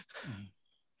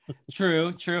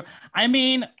 True. I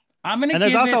mean, I'm gonna. And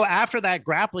there's give also it, after that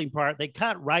grappling part, they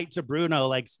cut right to Bruno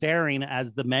like staring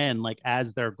as the men, like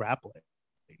as they're grappling.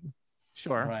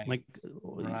 Sure. right, Like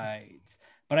right.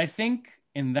 But I think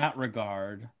in that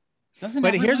regard, doesn't.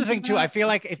 But here's the everyone thing do too. that? I feel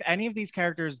like if any of these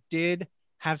characters did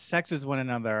have sex with one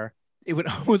another, it would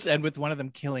almost end with one of them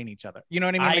killing each other. You know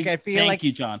what I mean? Like I feel thank like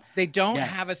you, John. they don't Yes.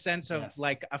 have a sense of Yes.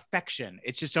 like affection.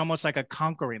 It's just almost like a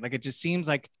conquering. Like it just seems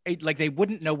like they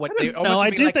wouldn't know what I they don't know. almost I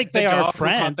be do like think the they are dog who caught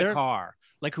friends. the They're- car,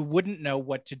 like who wouldn't know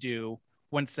what to do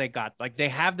once they got like they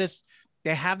have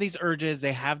these urges,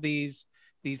 they have these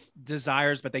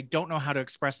desires, but they don't know how to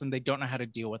express them. They don't know how to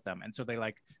deal with them, and so they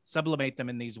like sublimate them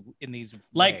in these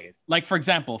ways. Like for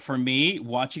example, for me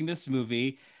watching this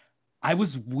movie, I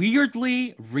was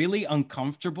weirdly really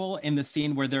uncomfortable in the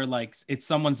scene where they're like, it's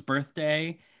someone's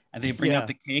birthday and they bring out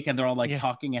the cake and they're all like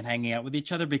talking and hanging out with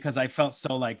each other, because I felt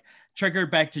so like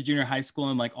triggered back to junior high school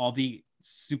and like all the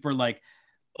super like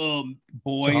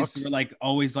boys Jocks. were like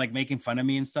always like making fun of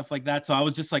me and stuff like that. So I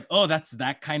was just like, oh, that's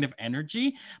that kind of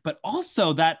energy. But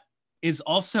also that is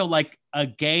also like a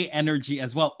gay energy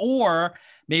as well, or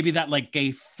maybe that like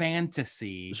gay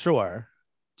fantasy. Sure.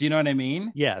 Do you know what I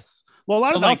mean? Yes. Well, a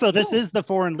lot So, of like, also this ooh. is the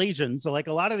Foreign Legion, so like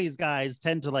a lot of these guys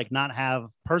tend to like not have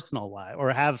personal life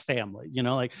or have family. You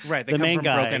know, like Right, they the come main from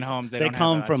guy, broken homes. They they don't have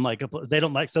come that. from like they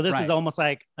don't like. So this Right. is almost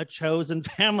like a chosen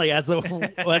family as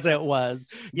it was.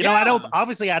 You know, I don't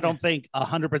Yeah. think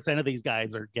 100% of these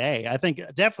guys are gay. I think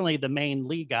definitely the main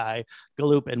lead guy,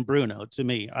 Galoop and Bruno. To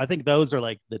me, I think those are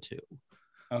like the two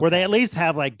where they Okay. at least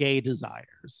have like gay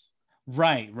desires.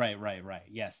 Right.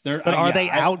 Yes, they're. But are yeah, they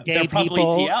out gay they're probably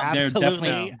people? TL. They're Absolutely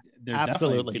definitely. They're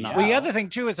Absolutely definitely not. TL. Well, the other thing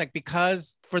too is like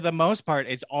because for the most part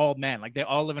it's all men. Like they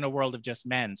all live in a world of just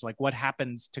men. So like what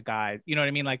happens to guys? You know what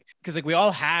I mean? Like because like we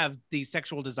all have these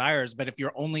sexual desires, but if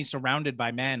you're only surrounded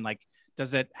by men, like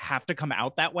does it have to come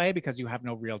out that way because you have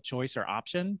no real choice or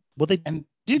option? Well, they And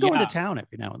do go yeah. into town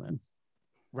every now and then.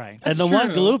 Right. And That's the one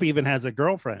true. Galoop even has a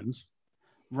girlfriend.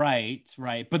 Right.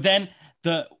 But then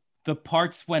the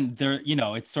parts when they're, you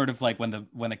know, it's sort of like when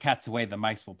the cat's away, the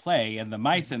mice will play, and the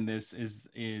mice in this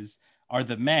are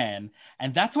the men.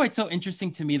 And that's why it's so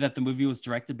interesting to me that the movie was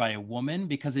directed by a woman,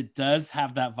 because it does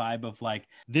have that vibe of like,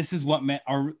 this is what men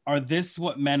are this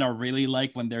what men are really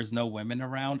like when there's no women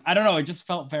around? I don't know. It just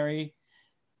felt very,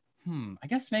 I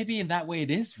guess maybe in that way it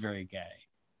is very gay.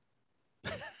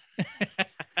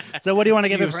 So what do you want to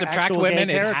give You it for subtract actual women,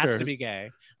 gay it characters? has to be gay.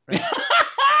 Right?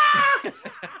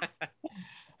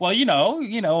 Well, you know,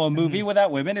 a movie without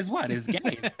women is what? Is gay.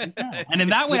 It's not. And in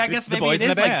that way, I It's guess the maybe boys it in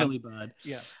is the like band. Billy Budd.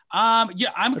 Yeah. Yeah,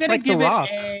 I'm It's gonna like The give Rock,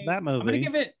 it that I'm gonna movie.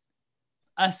 give it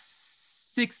a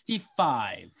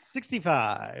 65.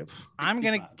 65. I'm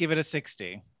gonna 65. give it a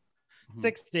 60.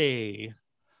 60.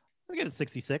 I'll give it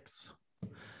 66.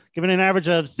 Giving an average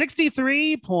of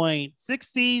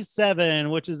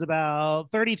 63.67, which is about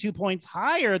 32 points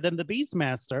higher than the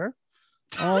Beastmaster.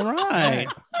 All right.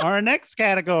 Our next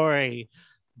category,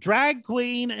 drag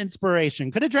queen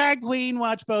inspiration. Could a drag queen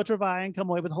watch Beau Travail and come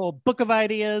away with a whole book of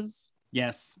ideas?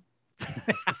 Yes.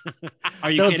 Are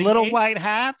you Those kidding little me? white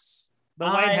hats? The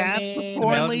white I hats? mean, The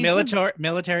Foreign Legion?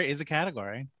 Military is a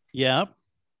category. Yep.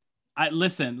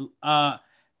 Listen,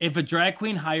 if a drag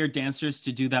queen hired dancers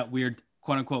to do that weird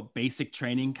quote unquote basic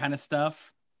training kind of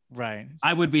stuff, Right.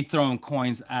 I would be throwing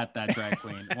coins at that drag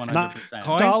queen 100%.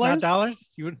 Coins, Dollars? not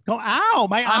dollars. You would Oh, ow,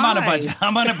 my I'm on a eye. budget.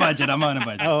 I'm on a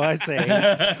budget. Oh, I see.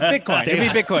 Bitcoin.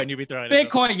 You'd be Bitcoin. You'd be throwing it.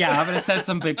 Bitcoin. Yeah, I'm gonna send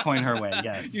some Bitcoin her way.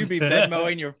 Yes. You'd be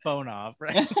Venmoing your phone off,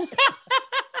 right?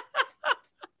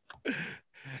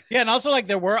 Yeah, and also like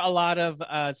there were a lot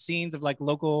of scenes of like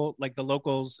the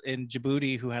locals in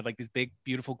Djibouti who had like these big,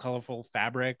 beautiful, colorful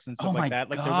fabrics and stuff Oh my like that.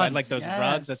 Like there were God, like those yes.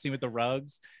 rugs, that scene with the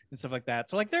rugs and stuff like that.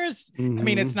 So like there's, I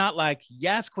mean, it's not like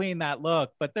yes, queen that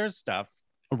look, but there's stuff.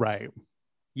 right.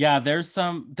 Yeah, there's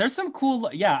some cool.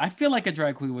 Yeah, I feel like a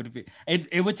drag queen would be.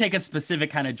 It would take a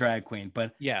specific kind of drag queen,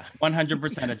 but Yeah,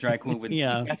 100% a drag queen would.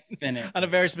 Yeah. Definitely. on a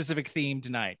very specific theme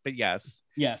tonight. But yes,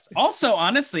 Yes. Also,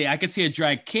 honestly, I could see a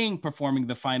drag king performing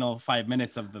the final 5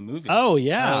 minutes of the movie. Oh,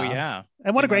 yeah. oh yeah.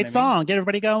 And what a You know great what I mean? song. Get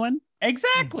everybody going.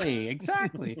 Exactly.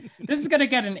 This is gonna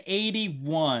get an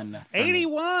 81. for me.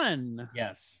 81.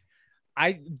 Yes.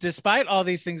 Despite all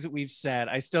these things that we've said,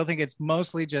 I still think it's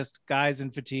mostly just guys in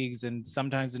fatigues and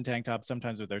sometimes in tank tops,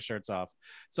 sometimes with their shirts off.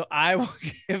 So I will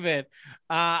give it,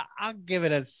 I'm going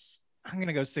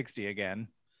to go 60 again.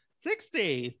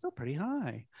 60. Still pretty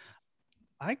high.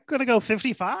 I'm going to go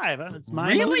 55. It's my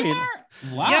Really? movie. Mark?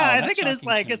 Wow. Yeah, I that's think it is shocking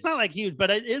like, to it's me. not like huge, but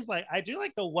it is like, I do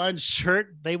like the one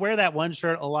shirt. They wear that one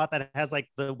shirt a lot that has like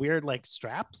the weird like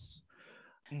straps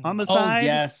on the Oh, side.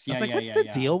 yes. I Yeah. was like, yeah, what's yeah, the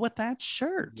yeah. deal with that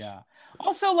shirt? Yeah.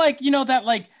 Also, like, you know, that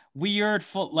like weird,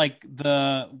 full like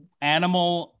the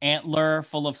animal antler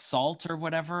full of salt or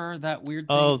whatever that weird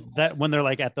thing. Oh, that when they're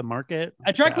like at the market.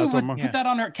 A drag queen would market. put that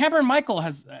on her. Cameron Michael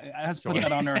has put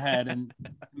that on her head and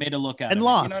made a look at and it.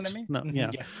 lost. You know what I mean? No,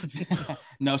 yeah.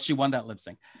 No, she won that lip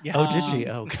sync. Yeah. Oh, did she?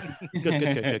 Oh,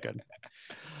 good.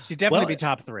 She'd definitely Well, be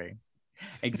top 3.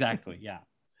 Exactly. Yeah.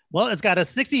 Well, it's got a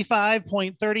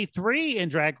 65.33 in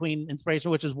drag queen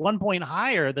inspiration, which is 1 point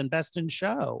higher than best in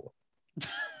show.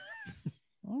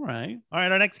 All right.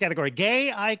 Our next category,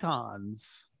 gay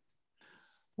icons.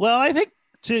 Well, I think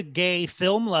to gay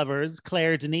film lovers,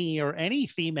 Claire Denis or any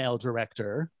female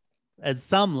director at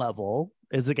some level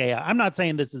is a gay. I'm not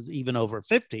saying this is even over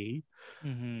 50,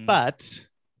 but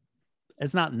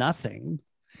it's not nothing.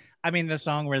 I mean, the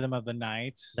song "Rhythm of the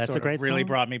Night" That's a great really song.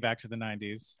 brought me back to the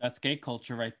 90s. That's gay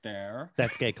culture right there.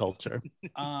 That's gay culture. Is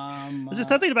Um, there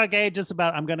something about gay just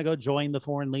about I'm going to go join the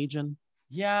Foreign Legion?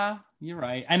 yeah, you're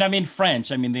right. And I mean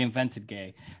French. I mean they invented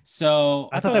gay. So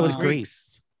I thought that was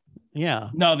Greece. Yeah.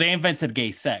 No, they invented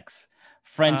gay sex.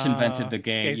 French invented the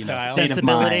gay gay, style. state of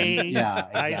Sensibility. mind. Yeah,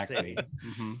 I exactly.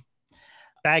 see. Mhm.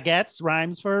 Baguettes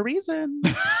rhymes for a reason.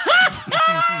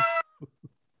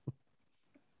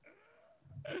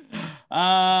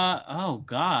 Oh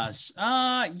gosh.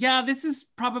 Yeah, this is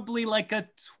probably like a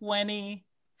 20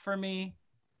 for me.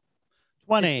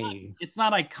 20. It's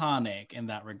not iconic in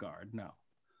that regard. No.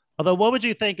 Although, what would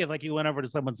you think if like you went over to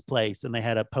someone's place and they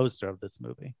had a poster of this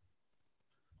movie?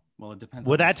 Well, it depends.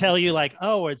 Would on that tell you like,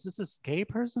 oh, is this a gay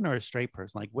person or a straight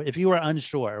person? Like, if you were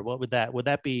unsure, what would that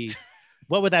be?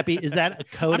 What would that be? Is that a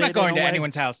code? I'm not going to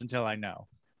anyone's house until I know.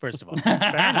 First of all, I'm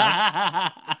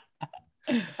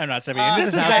not stepping into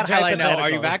This this is house that until I know: are you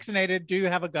hypothetical. vaccinated? Do you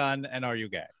have a gun? And are you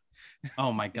gay?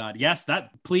 Oh my God. Yes,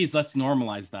 please let's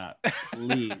normalize that.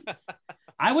 Please.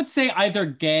 I would say either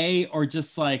gay or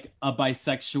just like a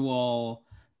bisexual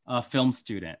film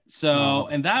student. So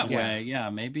in that way, yeah,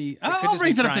 maybe I'll just be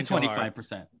raise it up to trying too hard.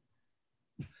 25%.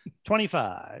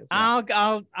 25.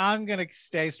 I'm gonna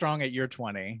stay strong at your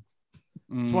 20.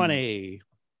 20.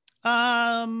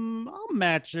 I'll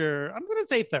match your. I'm gonna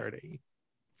say 30.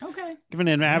 Okay. Giving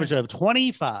it an average of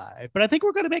 25, but I think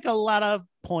we're going to make a lot of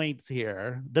points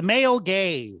here. The male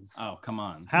gaze. Oh, come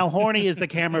on. How horny is the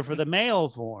camera for the male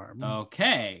form?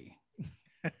 Okay.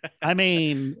 I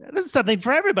mean, this is something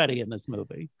for everybody in this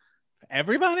movie.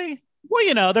 Everybody? Well,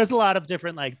 you know, there's a lot of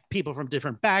different, like people from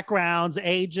different backgrounds,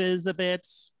 ages a bit.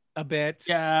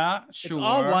 Yeah, sure. It's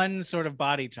all one sort of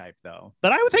body type, though.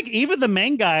 But I would think even the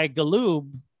main guy, Galoob,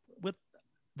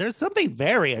 there's something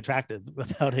very attractive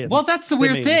about him. Well, that's the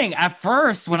weird thing. At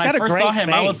first, when I first saw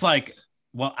him, I was like,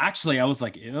 well, actually, I was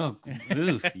like, ew,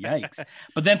 yikes.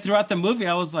 But then throughout the movie,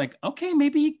 I was like, okay,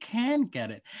 maybe he can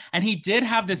get it. And he did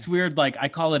have this weird, like, I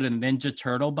call it a Ninja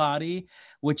Turtle body,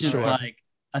 which is like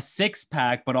a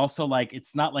 6-pack, but also like,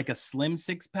 it's not like a slim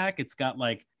 6-pack. It's got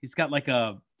like, it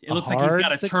looks like he's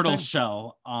got a turtle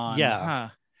shell on. Yeah. Huh.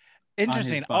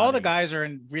 Interesting. All the guys are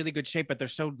in really good shape, but they're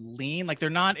so lean. Like they're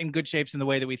not in good shapes in the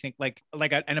way that we think. Like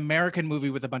an American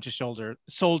movie with a bunch of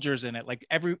soldiers in it. Like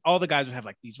all the guys would have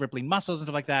like these rippling muscles and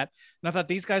stuff like that. And I thought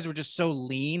these guys were just so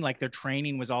lean. Like their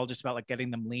training was all just about like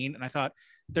getting them lean. And I thought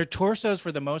their torsos,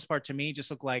 for the most part, to me, just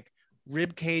look like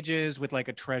rib cages with like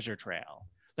a treasure trail.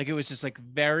 Like it was just like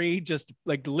very, just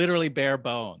like literally bare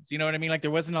bones. You know what I mean? Like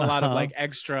there wasn't a lot of like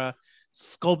extra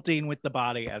sculpting with the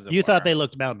body, as it were. You thought they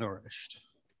looked malnourished.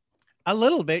 A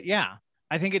little bit, yeah.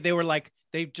 I think they were like,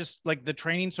 they just like the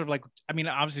training sort of like, I mean,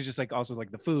 obviously just like also like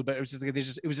the food, but it was just like,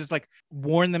 it was just like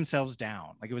worn themselves down.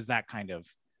 Like it was that kind of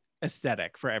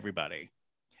aesthetic for everybody.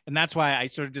 And that's why I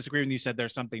sort of disagree when you said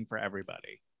there's something for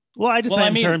everybody. Well, I just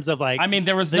mean, in terms of like, I mean,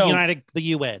 there was the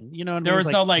UN, you know, there was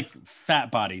no like fat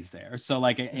bodies there. So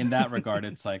like in that regard,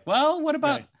 it's like, well, what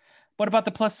about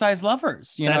the plus size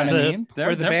lovers? You know what I mean?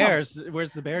 Or the bears.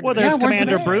 Where's the bear? Well, there's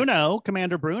Commander Bruno.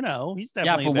 Commander Bruno. He's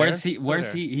definitely but where's he?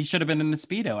 Where's he? He should have been in the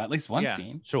Speedo at least one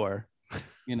scene. Sure.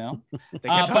 You know, but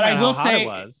I will say,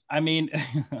 I mean,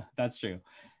 that's true.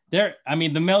 I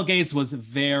mean, the male gaze was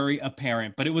very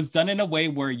apparent, but it was done in a way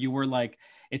where you were like,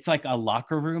 it's like a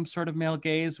locker room sort of male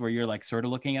gaze where you're like sort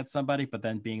of looking at somebody, but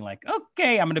then being like,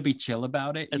 okay, I'm going to be chill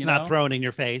about it. It's not thrown in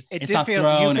your face. It did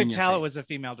feel, you could tell it was a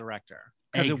female director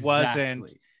because it wasn't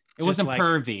like,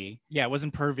 pervy. Yeah, it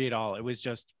wasn't pervy at all. It was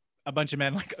just a bunch of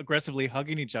men like aggressively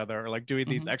hugging each other or like doing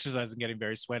these exercises and getting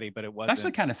very sweaty, but it wasn't. It's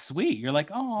actually kind of sweet. You're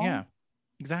like, oh, yeah.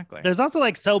 Exactly. There's also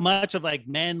like so much of like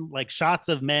men, like shots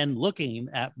of men looking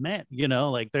at men, you know,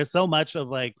 like there's so much of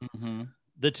like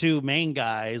the two main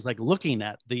guys like looking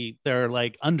at their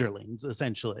like underlings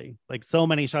essentially, like so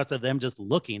many shots of them just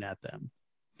looking at them.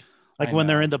 Like I when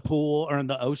they're know. in the pool or in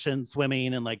the ocean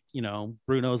swimming and like,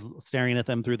 Bruno's staring at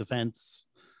them through the fence.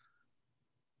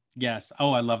 Yes.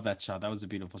 Oh, I love that shot. That was a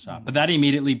beautiful shot. But that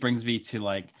immediately brings me to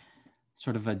like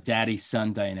sort of a daddy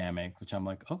son dynamic, which I'm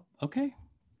like, oh, okay.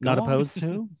 Not Go opposed off.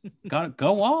 to. Gotta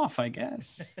go off, I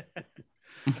guess.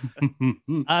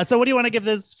 So what do you want to give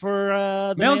this for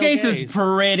the Male gaze gaze? is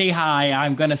pretty high.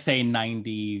 I'm gonna say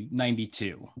 90,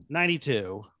 92.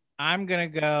 92.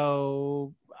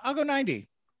 I'll go 90.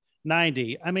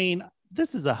 90. I mean,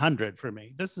 this is 100 for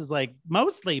me. This is like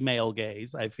mostly male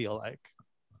gaze, I feel like.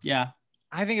 Yeah.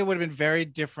 I think it would have been very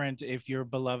different if your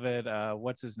beloved,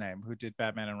 what's his name, who did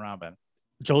Batman and Robin?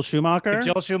 Joel Schumacher. If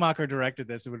Joel Schumacher directed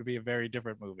this, it would be a very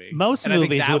different movie. Most And I think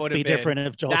movies that would have be been- different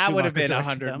if Joel That Schumacher would have been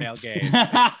directed 100 them. male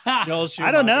gaze. Joel Schumacher.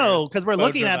 I don't know, because we're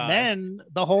looking at men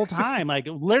the whole time. Like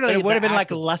literally, But it would have the been like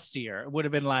actors- lustier. It would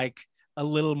have been like a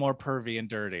little more pervy and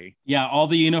dirty. Yeah, all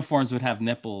the uniforms would have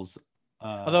nipples.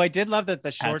 Although I did love that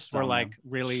the shorts patched were on like them.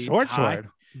 really short. There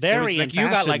Very was, like in you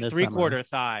got fashion like this 3/4 summer.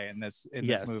 thigh in this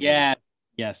Yes. movie. Yeah.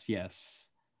 Yes.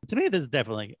 To me, this is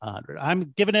definitely 100.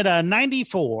 I'm giving it a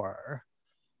 94,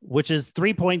 which is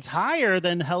 3 points higher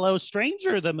than Hello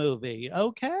Stranger, the movie.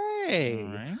 Okay.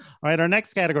 All right. All right, our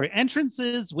next category,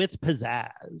 entrances with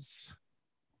pizzazz.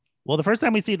 Well, the first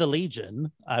time we see the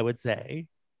Legion, I would say,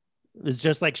 is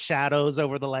just like shadows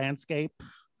over the landscape.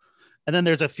 And then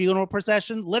there's a funeral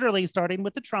procession, literally starting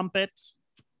with the trumpet,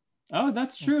 Oh,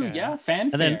 that's true. Okay. Yeah,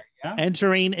 fanfare. And then- yeah.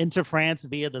 entering into France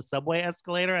via the subway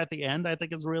escalator at the end, I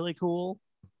think is really cool.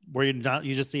 Where you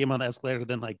just see him on the escalator,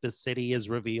 then like the city is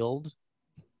revealed.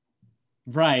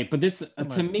 Right, but this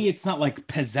to me, it's not like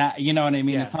pizzazz. You know what I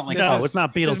mean? Yeah. It's not like No, it's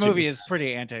not Beetlejuice. This movie is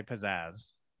pretty anti-pizzazz.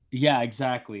 Yeah,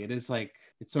 exactly. It is like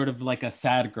it's sort of like a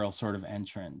sad girl sort of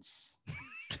entrance.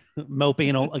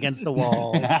 moping against the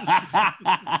wall,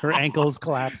 her ankles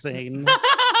collapsing.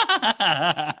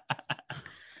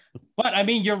 But I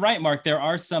mean, you're right, Mark. There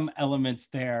are some elements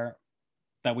there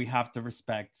that we have to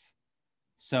respect.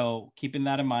 So keeping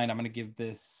that in mind, I'm going to give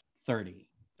this 30.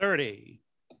 30.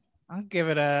 I'll give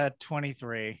it a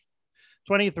 23.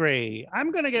 23.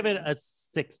 I'm going to give it a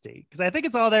 60 because I think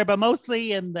it's all there, but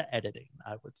mostly in the editing,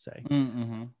 I would say.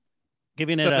 Mm-hmm.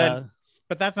 Giving So it then-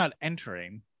 But that's not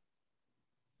entering.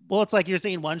 well, it's like you're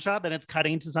seeing one shot, then it's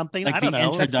cutting to something. Like I don't the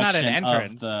know. That's not an introduction of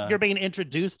entrance. the- You're being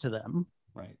introduced to them.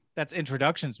 right. That's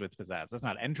introductions with pizzazz. That's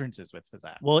not entrances with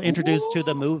pizzazz. Well, introduced to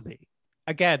the movie.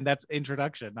 Again, that's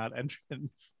introduction, not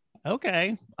entrance.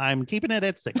 Okay. I'm keeping it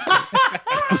at 60.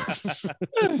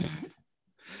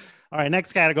 All right,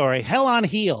 next category, Hell on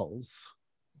Heels.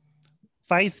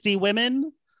 Feisty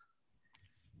women.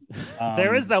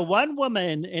 There is the one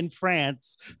woman in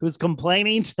France who's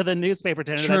complaining to the newspaper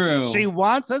tender True. that she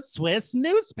wants a Swiss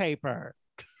newspaper,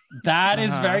 That is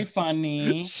Uh-huh. very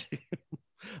funny.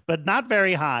 but not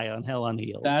very high on Hell on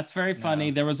Heels. That's very funny.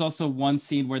 No. There was also one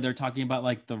scene where they're talking about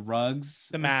like the rugs.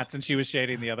 The mats, and she was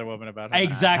shading the other woman about her mat.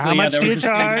 Exactly. How yeah, much there do was you this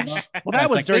thing charge? about- Well, that It's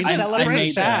was like, during this is- I celebration.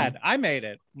 made sad. I made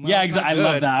it. Well, Yeah, it's not exactly. I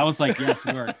love good. that. I was like, yes,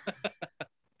 work.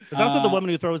 There's also the woman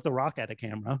who throws the rock at a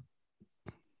camera.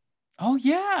 Oh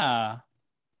yeah.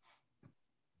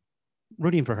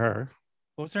 Rooting for her.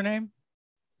 What was her name?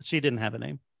 She didn't have a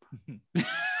name.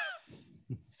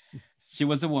 She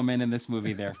was a woman in this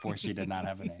movie, therefore she did not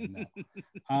have a name.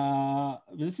 No.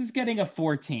 This is getting a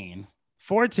 14.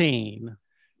 14.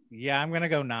 Yeah, I'm gonna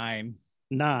go 9.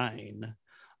 9.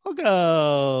 I'll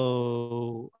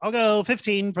go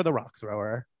 15 for the rock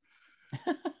thrower.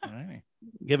 All right.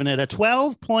 Giving it a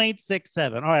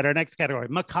 12.67. All right, our next category,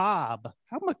 macabre.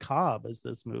 How macabre is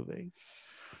this movie?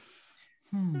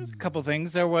 There's a couple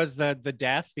things. There was the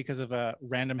death because of a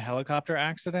random helicopter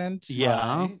accident.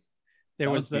 Yeah. There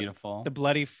That was the beautiful. the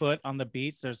bloody foot on the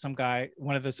beach. There's some guy,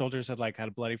 one of the soldiers had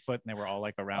a bloody foot, and they were all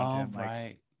like around him, like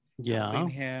right. Yeah. helping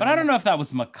him. But I don't know if that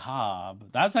was macabre.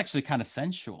 That was actually kind of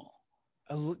sensual.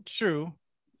 True.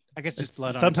 I guess just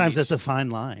blood. Sometimes on it's a fine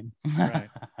line. Right.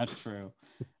 That's true.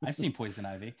 I've seen Poison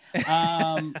Ivy.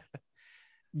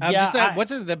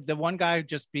 What's the one guy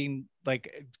just being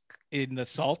like in the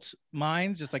salt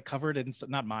mines, just like covered in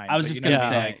not mines. I was but just you gonna know,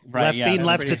 say, like, right? Yeah, being that's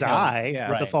left to pretty hills. die Yeah.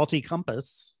 with a Right. faulty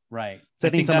compass, right. I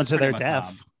sending think someone that's to their pretty death.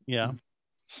 macabre. Yeah.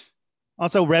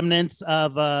 Also, remnants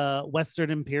of Western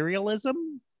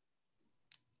imperialism.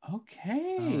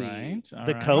 Okay. all right. all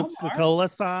The right. Coca-Cola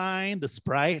sign, the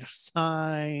Sprite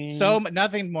sign. So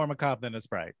nothing more macabre than a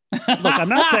Sprite. look, I'm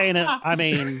not saying it. I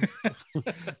mean,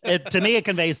 to me, it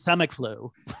conveys stomach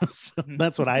flu. So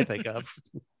that's what I think of.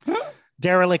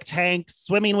 Derelict tanks,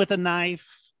 swimming with a knife,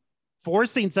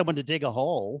 forcing someone to dig a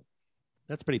hole.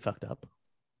 That's pretty fucked up.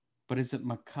 But is it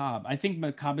macabre? I think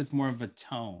macabre is more of a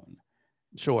tone.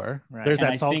 Sure. Right. There's And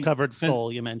that I salt think covered the-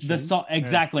 skull you mentioned. The salt,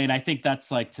 exactly, and I think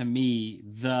that's like to me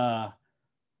the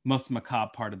most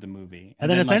macabre part of the movie. And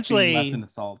then like, being essentially left in the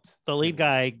salt. The lead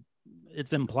guy,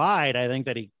 it's implied, I think,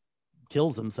 that he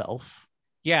kills himself.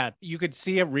 Yeah, you could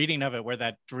see a reading of it where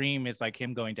that dream is like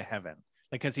him going to heaven.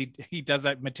 Like, because he does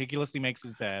that meticulously, makes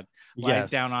his bed, lies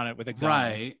down on it with a gun.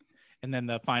 Right. And then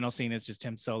the final scene is just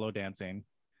him solo dancing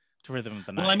to Rhythm of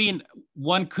the Night. Well, I mean,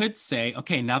 one could say,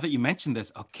 okay, now that you mentioned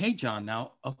this, okay, John,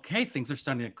 now, okay, things are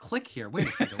starting to click here. Wait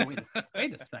a second,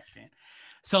 wait a second.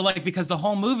 So, like, because the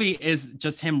whole movie is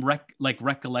just him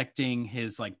recollecting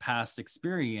his like past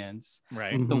experience.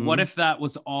 Right. Mhm. So what if that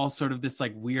was all sort of this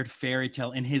like weird fairy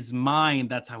tale in his mind?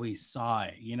 That's how he saw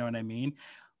it. You know what I mean?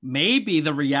 Maybe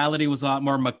the reality was a lot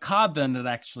more macabre than it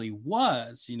actually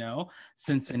was, you know,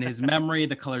 since in his memory,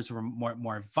 the colors were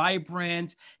more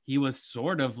vibrant. He was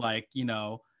sort of like, you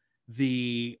know,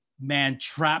 the man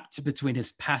trapped between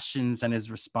his passions and his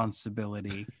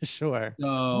responsibility. Sure.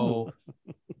 So,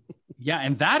 yeah,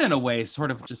 and that in a way is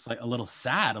sort of just like a little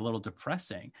sad, a little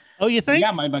depressing. Oh, you think?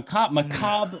 Yeah, my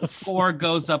macabre score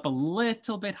goes up a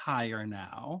little bit higher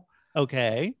now.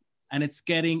 Okay. And it's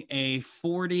getting a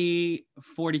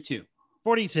 42.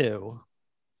 42.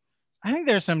 I think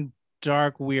there's some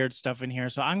dark, weird stuff in here.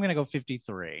 So I'm going to go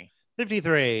 53.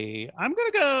 53. I'm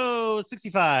going to go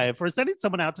 65 for sending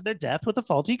someone out to their death with a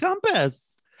faulty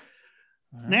compass.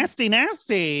 All right.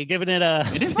 Nasty. Giving it a.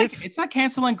 It is like, it's not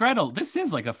Hansel and Gretel. This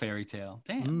is like a fairy tale.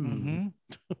 Damn.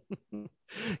 Mhm.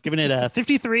 Giving it a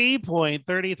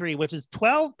 53.33, which is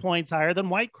 12 points higher than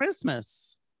White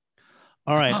Christmas.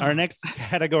 All right, our next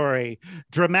category,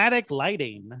 dramatic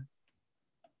lighting.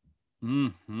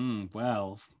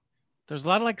 Well, There's a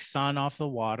lot of like sun off the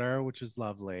water, which is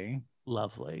lovely.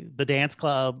 Lovely. The dance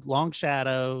club, long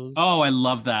shadows. oh, I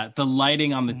love that. The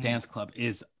lighting on the Mhm. dance club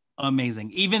is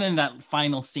amazing. Even in that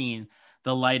final scene,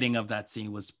 the lighting of that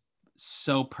scene was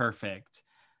so perfect.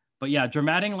 But yeah,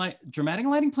 dramatic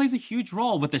lighting plays a huge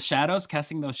role with the shadows,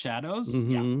 casting those shadows. Yeah,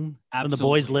 Mhm. And the absolutely.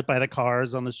 boys lit by the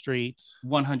cars on the street.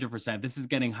 100%. This is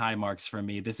getting high marks for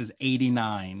me. This is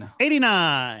 89.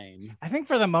 89. I think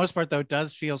for the most part, though, it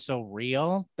does feel so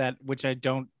real which I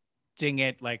don't ding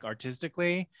it like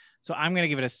artistically. So I'm going to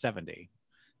give it a 70.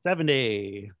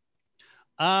 70.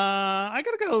 I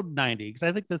gotta go 90 because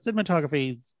I think the cinematography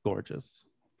is gorgeous.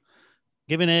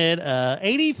 Giving it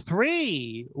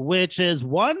 83, which is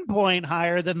 1 point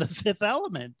higher than The Fifth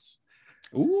Element.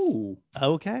 Ooh.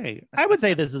 Okay. I would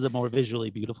say this is a more visually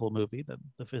beautiful movie than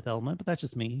The Fifth Element, but that's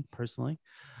just me personally.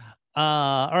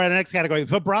 All right, next category,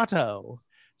 vibrato.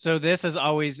 So this is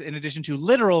always, in addition to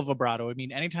literal vibrato, I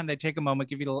mean, anytime they take a moment,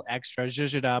 give you a little extra,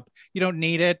 zhuzh it up. You don't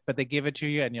need it, but they give it to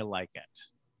you and you like it.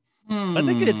 I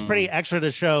think it's pretty extra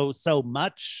to show so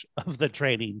much of the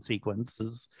training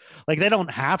sequences. Like they don't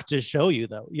have to show you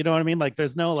though. You know what I mean? Like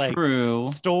there's no like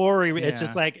True. story. It's Yeah.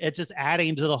 just like it's just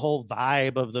adding to the whole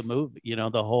vibe of the movie, you know,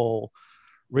 the whole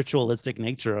ritualistic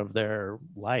nature of their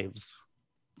lives.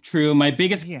 True. My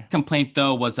biggest Yeah. complaint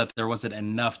though was that there wasn't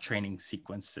enough training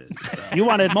sequences. So. You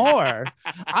wanted more.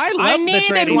 I love the needed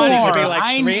training more. It should sequences. be like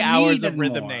I 3 hours of needed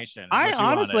Rhythm more. Nation. I what you wanted.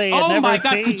 honestly had Oh never my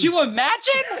God. seen, Could you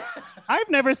imagine? I've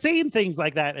never seen things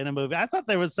like that in a movie. I thought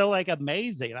they was so like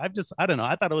amazing. I don't know.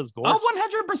 I thought it was gorgeous.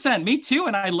 Oh, 100%. Me too.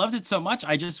 And I loved it so much.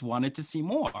 I just wanted to see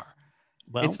more.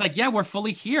 Well, It's like, yeah, we're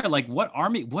fully here. Like, what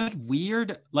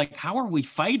weird, like, how are we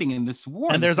fighting in this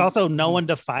war? and there's This is- also no one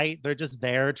to fight. They're just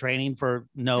there training for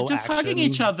no They're just hugging action.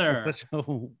 each other. It's such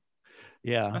a-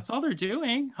 yeah. That's all they're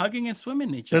doing, hugging and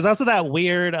swimming each There's other. also that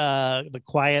weird the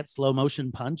quiet slow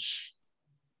motion punch.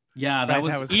 Yeah, Right,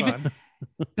 that was even fun.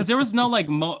 because there was no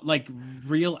like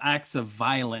real acts of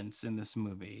violence in this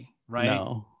movie, right?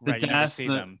 No. The Right, you never death, see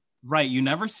the- them. Right, you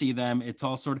never see them. It's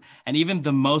all sort of, and even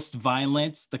the most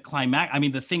violent, the climax. I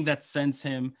mean, the thing that sends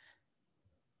him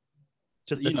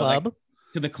To the you know, like, club.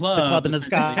 to the club, The club in the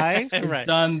essentially, sky.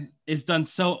 Right. is done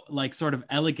so like sort of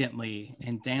elegantly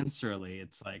and dancerly.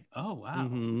 It's like, oh wow.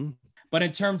 Mhm. But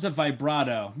in terms of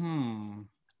vibrato,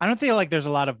 I don't feel like there's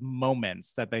a lot of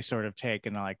moments that they sort of take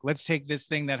and they're like, let's take this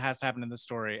thing that has to happen in the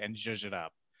story and zhuzh it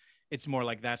up. It's more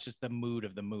like that's just the mood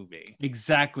of the movie.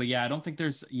 exactly. Yeah, I don't think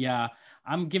there's. Yeah,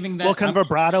 I'm giving that. Well, can I'm-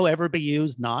 vibrato ever be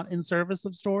used not in service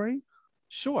of story?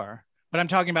 Sure. But I'm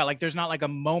talking about like there's not like a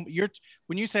moment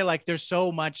when you say like there's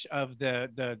so much of the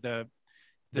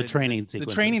training the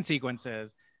sequences. training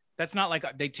sequences, that's not like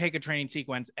they take a training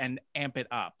sequence and amp it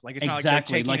up. Like it's not like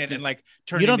Exactly, they're taking like it the- and like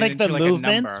turning You don't it think the into, like, a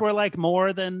movements number. were like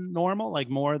more than normal, like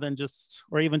more than just,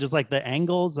 or even just like the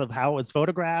angles of how it was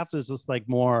photographed is just like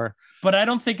more. But I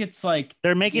don't think it's like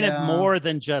They're making Yeah. it more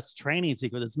than just training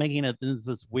sequence. It's making it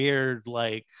this weird,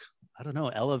 like I don't know,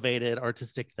 elevated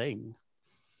artistic thing.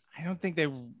 I don't think they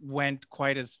went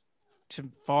quite as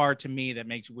far to me that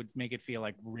would make it feel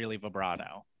like really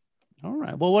vibrato. All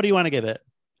right. Well, what do you want to give it,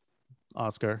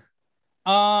 Oscar?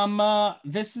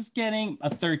 This is getting a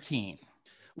 13.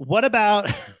 What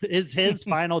about is his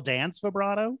final dance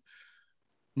vibrato?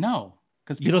 No,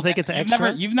 because you don't think it's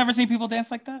extra? You've never seen people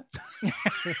dance like that?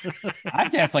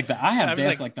 I've danced like that. I have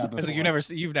danced like that before. Like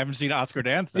you've never seen Oscar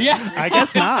dance then. Yeah, I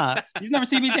guess not. You've never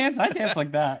seen me dance? I dance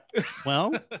like that.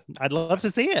 Well, I'd love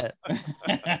to see it.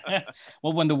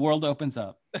 Well, when the world opens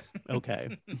up.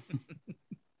 Okay.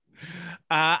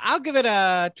 I'll give it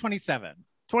a 27.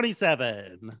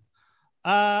 27.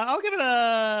 I'll give it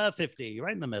a 50,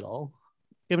 right in the middle.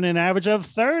 Giving it an average of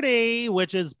 30,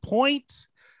 which is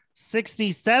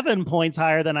 0.67 points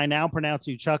higher than I now pronounce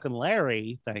you Chuck and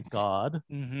Larry. Thank God.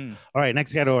 Mm-hmm. All right,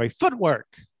 next category, footwork.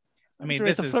 I mean,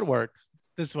 this is footwork.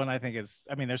 This one I think is,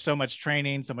 I mean, there's so much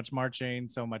training, so much marching,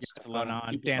 so much stuff going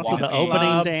on. Dancing, also the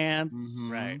opening dance.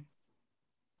 Mm-hmm. Right.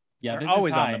 Yeah, they're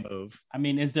always on the move. I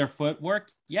mean, is there footwork?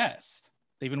 Yes.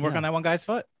 They even work on that one guy's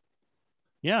foot.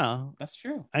 Yeah, that's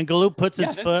true. And Galoob puts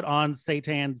his foot on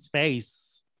Satan's face.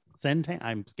 I'm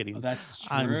kidding. That's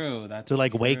true. That's to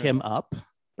like true. Wake him up.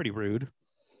 Pretty rude.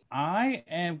 I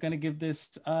am gonna give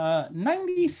this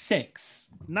 96.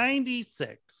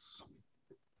 96.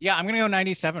 Yeah, I'm gonna go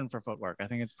 97 for footwork. I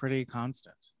think it's pretty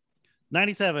constant.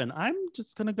 97. I'm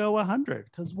just gonna go 100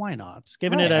 because why not?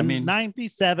 Giving it a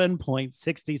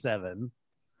 97.67,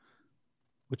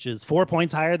 which is 4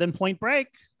 points higher than Point Break.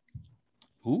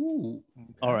 Ooh.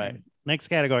 Okay. All right. Next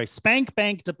category: Spank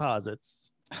Bank deposits.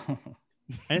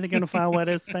 Anything gonna file? What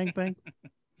is Spank Bank?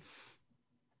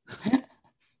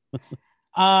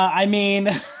 I mean,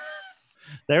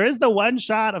 there is the one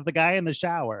shot of the guy in the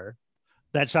shower.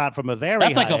 That shot from a very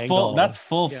that's high like a angle. full. That's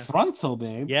full frontal,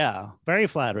 babe. Yeah, very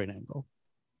flattering angle.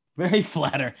 Very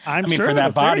flatter. I mean, sure for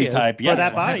that body type, yes. For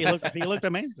that body, he looked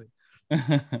amazing.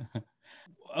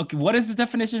 Okay, what is the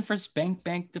definition for Spank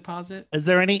Bank deposit? Is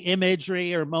there any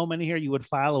imagery or moment here you would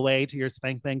file away to your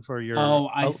Spank Bank for your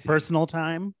personal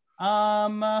time?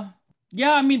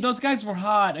 Yeah, I mean, those guys were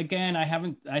hot. Again,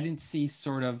 I didn't see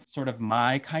sort of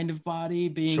my kind of body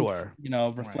being,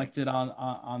 reflected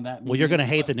on that. Well, you're gonna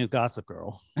hate the new Gossip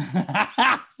Girl.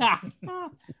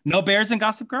 No bears in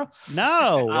Gossip Girl?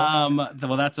 No.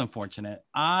 Well, that's unfortunate.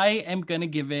 I am gonna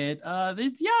give it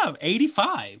 85.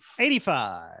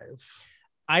 85.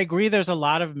 I agree. There's a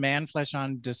lot of man flesh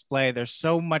on display. There's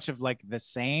so much of like the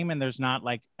same, and there's not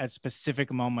like a specific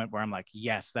moment where I'm like,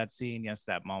 yes, that scene, yes,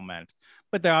 that moment.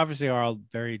 But they obviously are all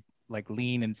very like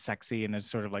lean and sexy, and there's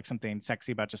sort of like something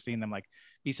sexy about just seeing them like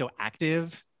be so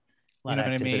active. You know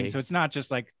what I mean? So it's not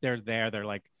just like they're there. They're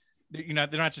like, they're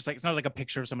not just like, it's not like a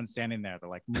picture of someone standing there. They're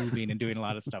like moving and doing a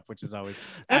lot of stuff, which is always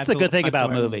that's the good thing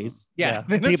about movies. Yeah,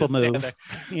 people move.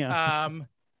 Yeah.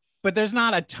 But there's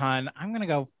not a ton. I'm gonna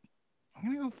go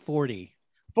 40.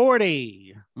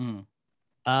 40. I'm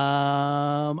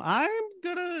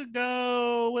gonna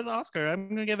go with Oscar. I'm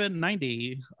gonna give it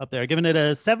 90 up there, giving it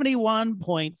a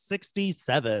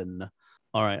 71.67.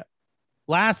 All right.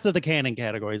 Last of the canon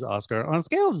categories, Oscar. On a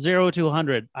scale of 0 to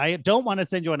 100, I don't want to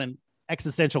send you on an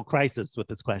existential crisis with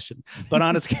this question, but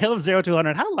on a scale of 0 to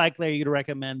 100, how likely are you to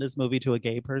recommend this movie to a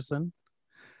gay person?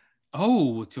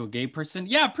 Oh, to a gay person?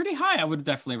 Yeah, pretty high. I would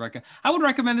definitely I would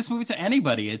recommend this movie to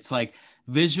anybody. It's like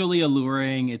visually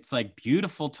alluring. It's like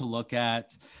beautiful to look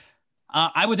at.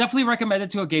 I would definitely recommend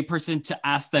it to a gay person to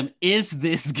ask them, is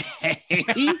this gay?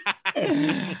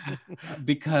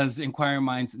 Because inquiring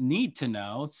minds need to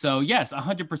know. So yes,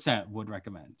 100% would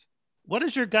recommend. What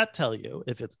does your gut tell you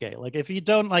if it's gay? Like if you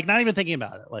don't, like not even thinking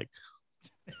about it, like.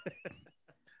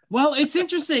 Well, it's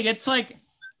interesting. It's like,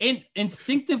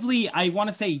 instinctively, I want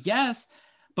to say yes,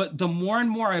 but the more and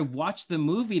more I watch the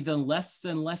movie, the less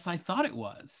and less I thought it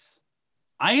was.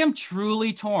 I am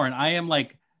truly torn. I am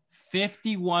like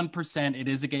 51% it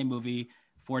is a gay movie,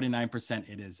 49%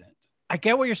 it isn't. I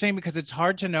get what you're saying because it's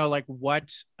hard to know like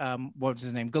what was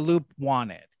his name? Galoob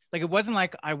wanted. Like it wasn't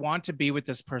like I want to be with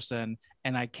this person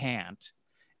and I can't.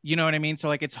 You know what I mean? So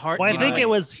like it's hard. Well, I think he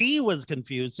was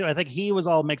confused too. I think he was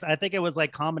all mixed. I think it was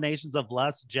like combinations of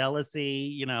lust,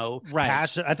 jealousy,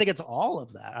 passion. I think it's all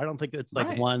of that. I don't think it's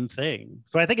like one thing.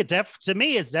 So I think to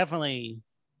me, it's definitely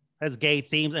has gay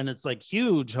themes and it's like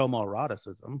huge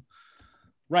homoeroticism.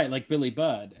 Right, like Billy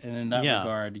Budd. And in that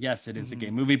regard, yes, it is a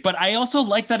gay movie. But I also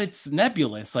like that it's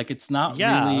nebulous. Like it's not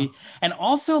really. And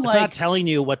also it's not telling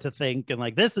you what to think and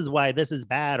like this is why this is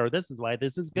bad or this is why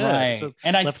this is good. Right. Just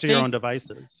and I left to your own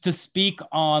devices. To speak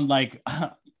on like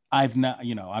I've not,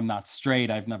 I'm not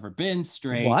straight. I've never been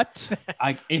straight. What?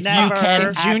 If Never. you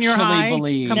can Junior actually high?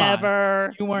 believe, Come on.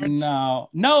 Never. You weren't.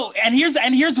 no. And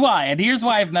here's why. And here's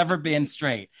why I've never been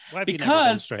straight. Why have you never been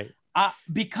Because straight?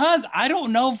 because I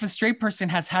don't know if a straight person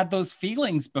has had those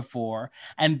feelings before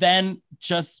and then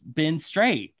just been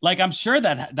straight. Like, I'm sure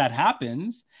that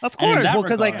happens. Of And in course. that Well,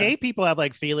 because like regard- gay people have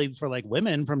like feelings for like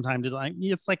women from time to time.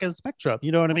 It's like a spectrum.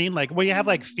 You know what I mean? Like where you have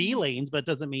like feelings, but it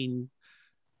doesn't mean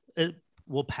it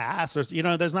will pass or,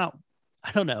 there's not,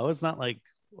 I don't know. It's not like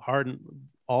hard and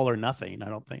all or nothing. I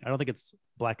don't think it's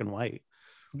black and white.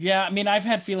 Yeah, I mean, I've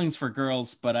had feelings for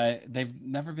girls, but they've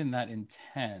never been that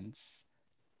intense.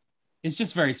 It's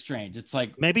just very strange. It's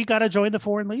like, Maybe you got to join the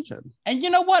Foreign Legion. and you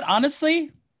know what?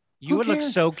 Honestly, You who would look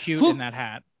cares? so cute Who- in that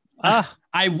hat. I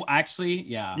actually,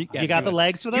 yeah. You Yes, got you the would.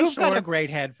 legs for those You've got a shorts? great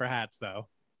head for hats, though.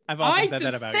 I've often said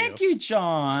that about you. Thank you,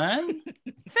 John.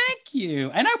 Thank you.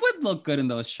 And I would look good in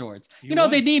those shorts. You They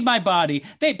would. need my body.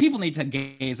 People need to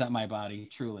gaze at my body,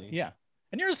 truly. Yeah.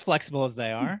 And you're as flexible as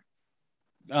they are.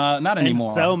 Not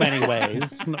anymore. In so many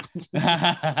ways.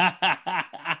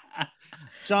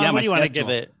 John, Yeah, what my do you want to schedule. give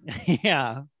it?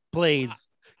 Yeah, please.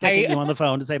 Can I get you on the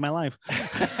phone to save my life?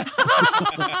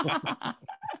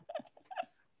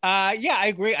 Yeah, I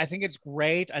agree. I think it's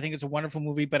great. I think it's a wonderful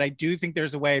movie, but I do think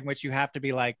there's a way in which you have to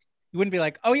be like, you wouldn't be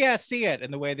like, oh yeah, see it,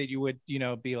 in the way that you would,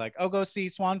 be like, oh, go see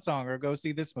Swan Song or go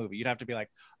see this movie. You'd have to be like,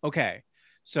 okay,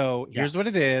 so here's what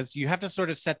it is. You have to sort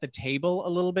of set the table a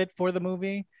little bit for the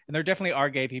movie. And there definitely are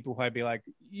gay people who I'd be like,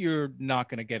 you're not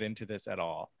going to get into this at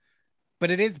all. But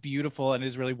it is beautiful and it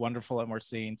is really wonderful and we're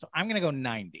seeing. So I'm going to go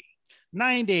 90.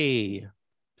 90.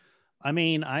 I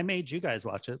mean, I made you guys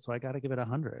watch it, so I got to give it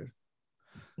 100.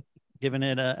 Giving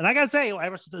it and I gotta say, I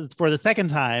watched it for the second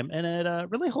time, and it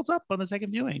really holds up on the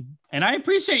second viewing. And I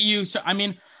appreciate you. I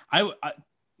mean,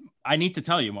 I need to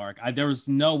tell you, Mark, there was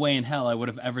no way in hell I would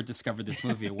have ever discovered this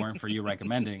movie if it weren't for you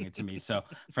recommending it to me. So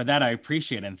for that, I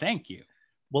appreciate it and thank you.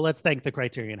 Well, let's thank the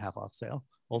Criterion half-off sale.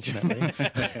 Ultimately,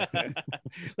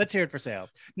 Let's hear it for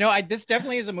sales. No, this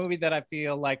definitely is a movie that I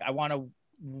feel like I want to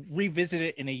revisit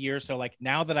it in a year. So like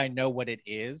now that I know what it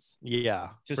is, yeah,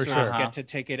 to for sort sure. of get to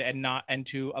take it and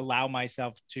to allow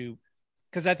myself to,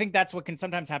 because I think that's what can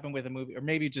sometimes happen with a movie, or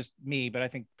maybe just me, but I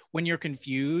think when you're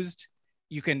confused,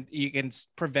 you can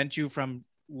prevent you from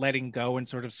letting go and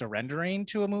sort of surrendering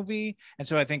to a movie. And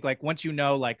so I think like once you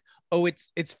know, like, oh,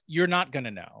 it's you're not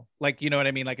gonna know, like, you know what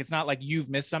I mean, like it's not like you've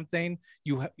missed something,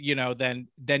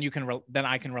 then you can then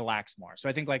I can relax more. So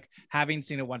I think like having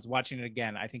seen it once, watching it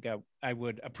again, I think I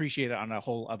would appreciate it on a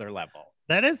whole other level.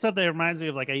 That is something that reminds me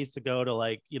of, like, I used to go to,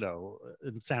 like,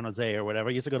 in San Jose or whatever.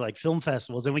 I used to go to like film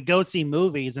festivals and we go see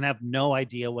movies and have no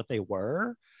idea what they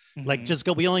were. Like, just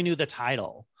go, we only knew the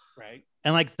title. Right.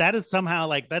 And like, that is somehow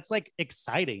like, that's like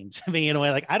exciting to me in a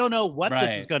way. Like, I don't know what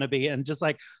this is going to be. And just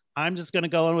like, I'm just going to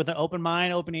go in with an open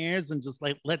mind, open ears, and just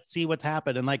like, let's see what's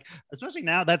happened. And like, especially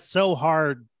now, that's so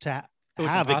hard to have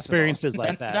impossible. experiences like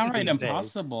That's that. downright these days.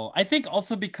 impossible. I think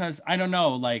also because I don't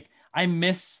know, like I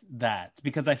miss that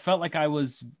because I felt like I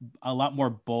was a lot more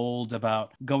bold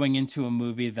about going into a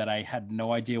movie that I had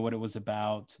no idea what it was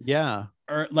about. Yeah.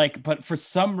 Or like, but for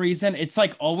some reason, it's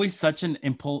like always such an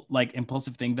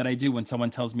impulsive thing that I do when someone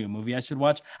tells me a movie I should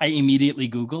watch. I immediately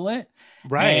Google it.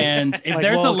 Right. And if Like,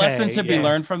 there's well, a lesson okay, to be yeah.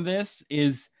 learned from this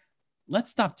is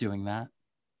let's stop doing that.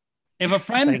 If a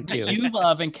friend Thank that you. you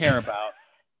love and care about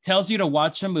tells you to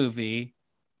watch a movie,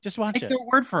 Just watch take it. their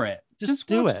word for it. Just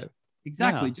do watch it.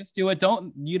 Exactly. Yeah. Just do it.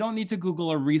 You don't need to Google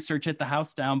or research it. The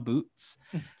house down boots.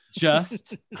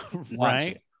 Just watch Right.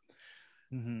 it.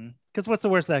 Mm-hmm. Because what's the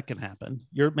worst that can happen?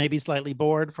 You're maybe slightly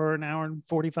bored for an hour and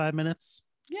 45 minutes.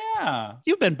 Yeah.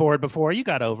 You've been bored before. You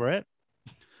got over it.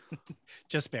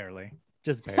 Just barely.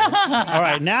 Just barely. All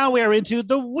right. Now we are into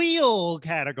the wheel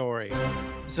category.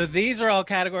 So these are all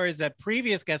categories that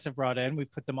previous guests have brought in.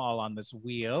 We've put them all on this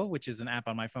wheel, which is an app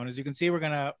on my phone. As you can see, we're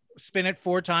going to spin it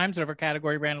 4 times. Whatever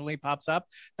category randomly pops up,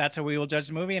 that's how we will judge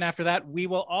the movie. And after that, we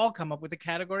will all come up with a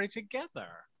category together.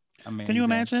 Amazing. Can you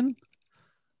imagine?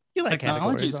 You like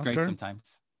Technology categories, is great Oscar?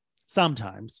 sometimes.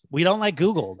 Sometimes. We don't like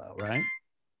Google, though, right?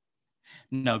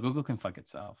 No, Google can fuck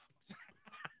itself.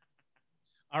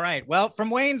 All right. Well, from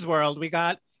Wayne's World, we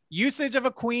got usage of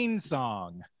a Queen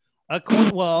song. A queen.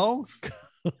 Well,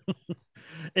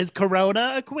 is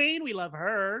Corona a queen? We love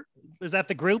her. Is that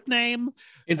the group name?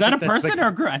 Is that a think that's person the- or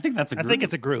a group? I think that's a I group. think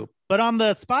it's a group. But on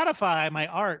the Spotify, my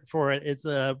art for it is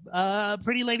a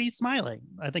pretty lady smiling.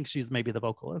 I think she's maybe the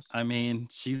vocalist. I mean,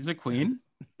 she's a queen.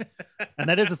 And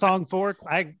that is a song for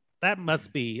that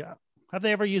must be. Have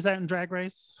they ever used that in Drag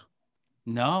Race?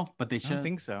 No, but they I don't should.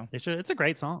 think so. They should. It's a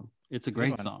great song. It's a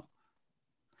great one. song.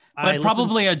 But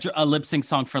probably a lip sync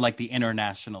song for like the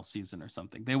international season or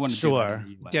something. They wouldn't do that in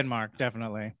the US. Denmark,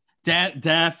 definitely.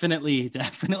 Definitely.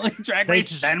 Drag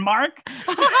Race Denmark.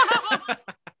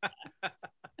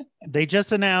 They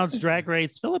just announced Drag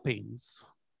Race Philippines.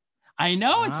 I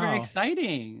know, it's very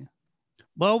exciting.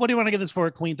 Well, what do you want to give this for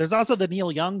a queen? There's also the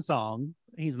Neil Young song.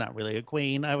 He's not really a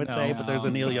queen, I would say, but there's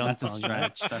a Neil Young song.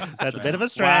 That's a bit of a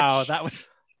stretch. Wow, that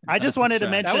was. I just wanted to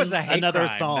mention that was a hate another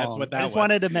crime. song. That's what that I just was.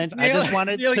 wanted to mention. Neil, I just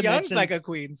wanted Neil to Young's mention. like a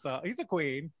queen song. He's a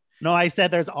queen. No, I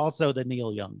said there's also the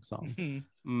Neil Young song.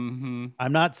 Mm-hmm.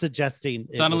 I'm not suggesting.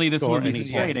 Suddenly, this movie's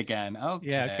straight points. again. Okay.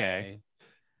 Yeah. Okay.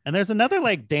 And there's another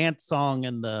like dance song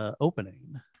in the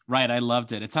opening. Right. I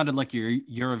loved it. It sounded like your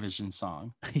Eurovision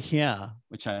song. Yeah.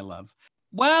 Which I love.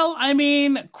 Well, I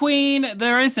mean, Queen,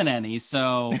 there isn't any,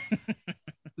 so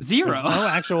 0. There's no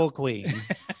actual queen.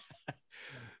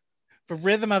 For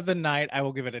Rhythm of the Night, I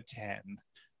will give it a 10.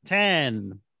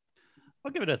 10.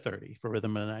 I'll give it a 30 for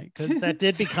Rhythm of the Night because that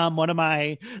did become one of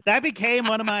my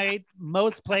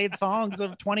most played songs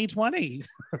of 2020.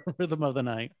 Rhythm of the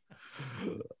Night.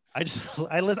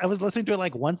 I was listening to it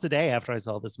like once a day after I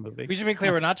saw this movie. We should be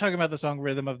clear, we're not talking about the song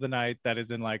Rhythm of the Night that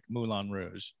is in like Moulin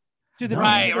Rouge.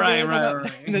 Right.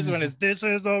 This one is This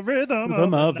is the Rhythm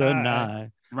of the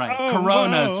Night. Right. Oh,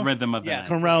 Corona's whoa. Rhythm of the Yeah. Night.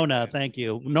 Corona, thank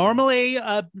you. Normally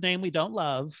a name we don't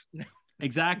love,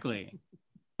 Exactly.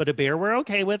 but a beer we're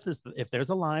okay with is if there's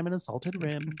a lime and a salted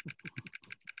rim.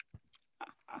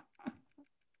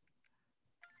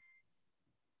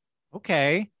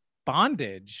 Okay.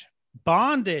 Bondage.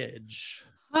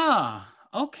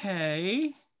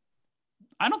 Okay.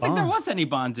 I don't think there was any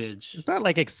bondage. It's not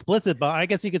like explicit, but I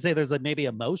guess you could say there's like maybe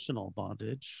emotional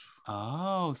bondage.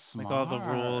 Oh, smart. Like all the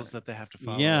rules that they have to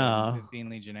follow. Yeah. with being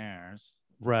Legionnaires.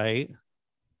 Right.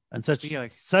 And such Yeah,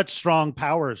 like- such strong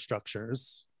power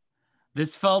structures.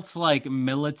 This felt like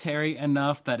military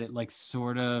enough that it like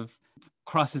sort of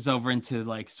crosses over into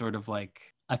like sort of like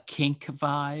a kink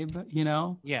vibe, you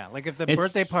know? Yeah, like if the It's-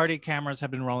 birthday party cameras had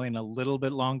been rolling a little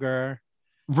bit longer.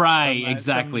 Right, Some,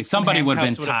 exactly. some Somebody would have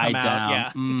been handcuffs would tied have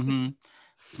come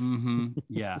out, down.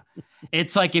 yeah. Yeah.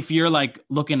 It's like if you're like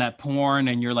looking at porn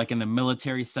and you're like in the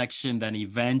military section, then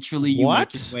eventually you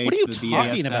What? make your way What are to you the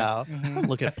talking BDSM. about? Mhm.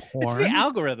 Look at It's porn. the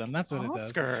algorithm. That's what it does.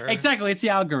 Oscar. Exactly, it's the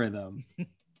algorithm.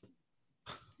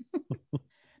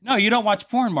 No, you don't watch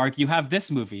porn, Mark. You have this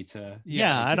movie to.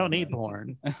 Yeah, I don't need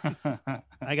porn.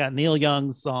 I got Neil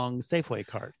Young's song Safeway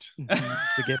Cart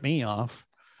to get me off.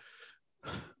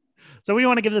 So what do you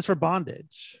want to give this for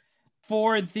bondage?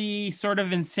 For the sort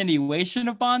of insinuation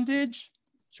of bondage,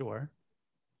 Sure.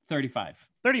 35.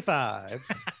 35.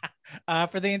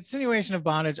 For the insinuation of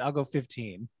bondage, I'll go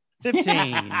 15.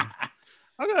 15.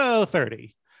 I'll go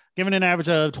 30. Giving an average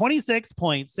of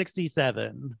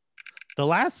 26.67. The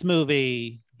last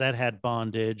movie that had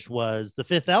bondage was The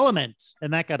Fifth Element,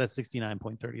 and that got a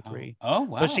 69.33. Oh,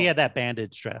 wow. But she had that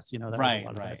bandage dress, you know, that was a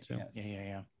lot of that too. yes.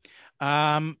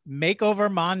 Yeah. Makeover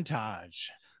montage.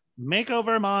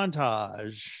 Makeover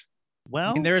montage.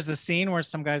 Well, I mean, there is a scene where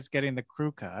some guy's getting the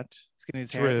crew cut. He's getting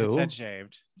his True. head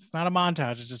shaved. It's not a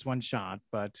montage, it's just one shot,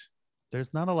 but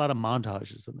there's not a lot of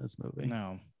montages in this movie.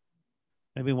 no.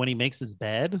 Maybe when he makes his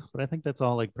bed, but I think that's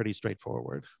all like pretty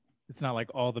straightforward. It's not like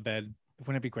all the bed.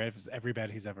 Wouldn't it be great if it's every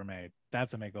bed he's ever made?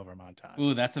 That's a makeover montage.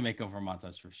 Ooh, that's a makeover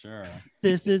montage for sure.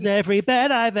 This is every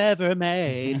bed I've ever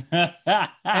made.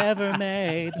 Ever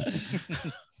made.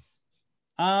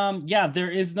 Yeah, there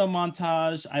is no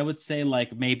montage. I would say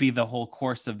like maybe the whole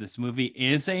course of this movie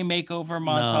is a makeover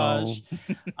montage.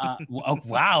 Oh,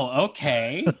 wow,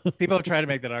 okay. People have tried to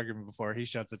make that argument before. He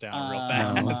shuts it down real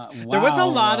fast. Wow, There was a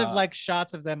lot of like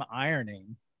shots of them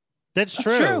ironing. That's That's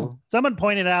true. true. Someone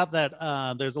pointed out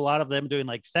that there's a lot of them doing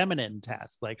like feminine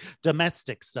tasks, like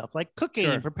domestic stuff, like cooking,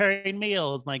 Sure. preparing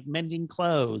meals, like mending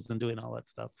clothes and doing all that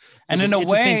stuff. So And in there's a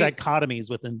way- interesting dichotomies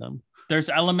within them. There's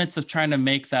elements of trying to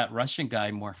make that Russian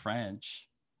guy more French.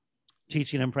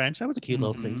 Teaching him French. That was a cute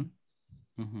little scene.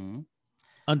 Mm-hmm.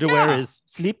 Underwear Yeah. is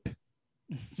sleep.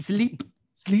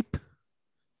 Sleep.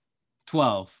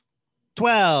 12.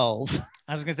 12.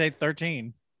 I was gonna say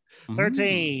 13.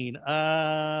 13.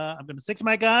 I'm going to stick to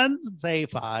my guns and say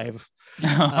 5.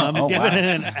 Oh, Give wow. it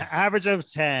an average of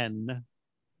 10.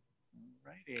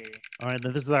 Righty. All right,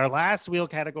 then this is our last wheel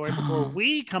category before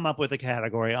we come up with a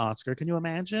category. Oscar, can you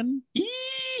imagine?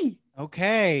 Eee!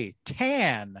 Okay.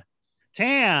 Tan.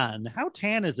 Tan. How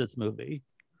tan is this movie?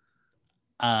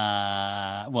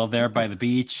 Well, they're by the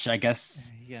beach. I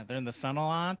guess Yeah, they're in the sun a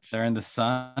lot. they're in the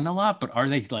sun a lot, but are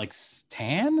they like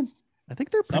tan? I think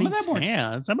they're Some pretty of them were-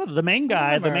 tan. Some of the main Some of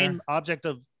guy, them the are- main object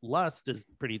of lust, is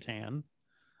pretty tan.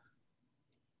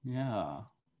 Yeah.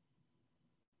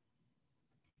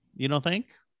 You don't think?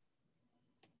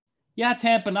 Yeah,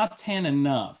 tan, but not tan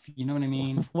enough. You know what I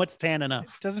mean? What's tan enough?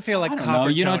 It doesn't feel like I don't copper know.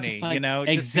 You know, Tony, just like, you know?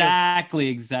 It just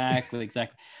exactly.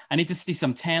 I need to see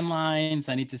some tan lines.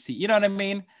 I need to see, you know what I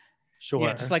mean? Sure.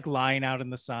 yeah, just like lying out in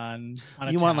the sun on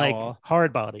a you towel. want like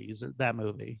Hard Bodies, or that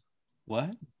movie.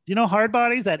 What? You know Hard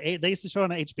Bodies? They used to show on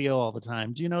HBO all the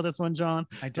time. Do you know this one, John?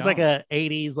 I It's like a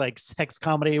 80s like sex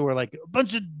comedy where like a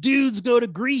bunch of dudes go to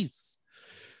Greece.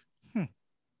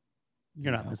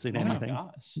 You're not missing anything.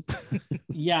 Oh my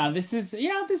gosh. This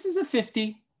is a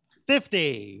 50.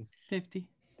 50.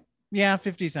 Yeah,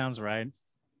 50 sounds right.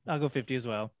 I'll go 50 as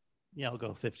well. Yeah, I'll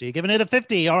go 50. Giving it a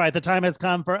 50. All right, the time has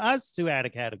come for us to add a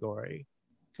category.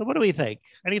 So what do we think?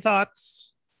 Any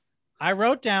thoughts? I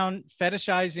wrote down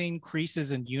fetishizing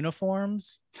creases in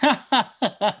uniforms.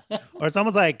 Or it's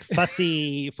almost like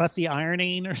fussy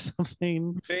ironing or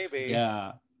something. Maybe.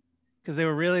 Yeah. Because they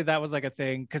were really, that was like a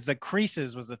thing, because the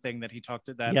creases was the thing that he talked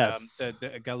to, that Yes. the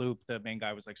Galoup, the main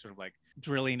guy, was like sort of like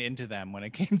drilling into them when it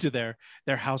came to their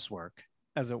housework,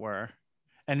 as it were.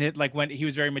 And it like when he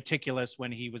was very meticulous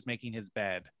when he was making his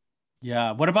bed.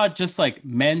 Yeah. What about just like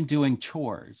men doing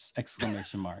chores?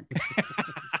 Exclamation mark.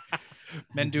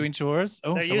 Men doing chores.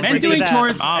 Oh, They're someone- usually Men doing that.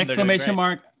 chores! Mom, they're doing Exclamation great.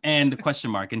 mark and question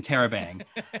mark and Terabang.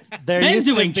 There Men used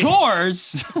to doing be-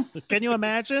 chores. Can you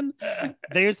imagine?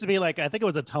 There used to be like, I think it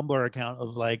was a Tumblr account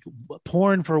of like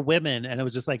porn for women, and it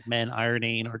was just like men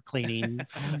ironing or cleaning,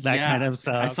 that Yeah. kind of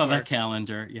stuff. I saw that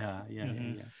calendar. Yeah.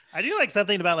 Mhm. Yeah. I do like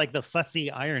something about like the fussy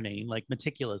ironing, like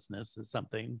meticulousness is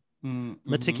something. Mhm.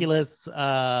 Meticulous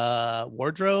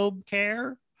wardrobe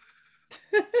care,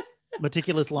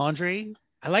 meticulous laundry,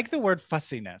 I like the word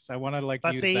fussiness. I want to like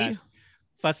use fussy, that.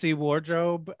 Fussy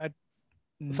wardrobe.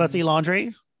 fussy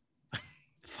laundry.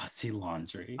 Fussy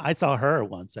laundry. I saw her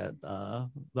once at the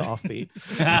Offbeat.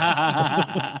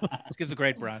 Gives a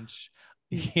great brunch.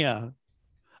 Yeah,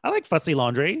 I like fussy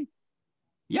laundry,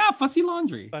 Yeah, fussy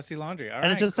laundry. Fussy laundry. All and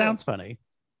right, it just cool. sounds funny.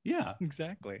 Yeah,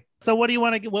 Exactly. So, what do you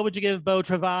want to? What would you give Beau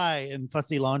Travail in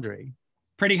fussy laundry?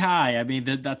 pretty high. I mean,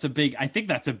 that's a big. I think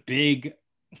that's a big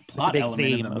plot It's a big element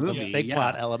theme in the of movie. big Yeah.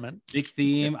 plot element. Big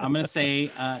theme. I'm gonna say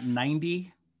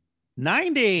 90.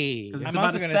 90. It's I'm about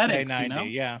also going to say aesthetics, 90. you know?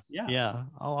 Yeah. Yeah,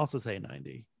 I'll also say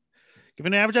 90. Give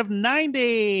an average of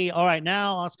 90. All right,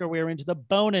 now, Oscar, we're into the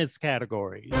bonus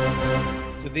categories.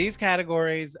 So these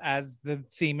categories, as the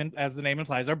theme and as the name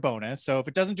implies, are bonus. So if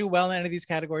it doesn't do well in any of these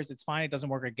categories, it's fine. It doesn't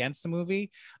work against the movie.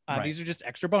 Right. These are just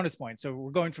extra bonus points. So we're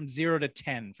going from 0 to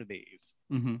 10 for these.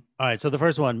 Mm-hmm. All right, so the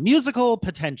first one, musical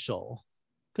potential.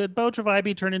 Could Beau Travail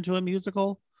be turned into a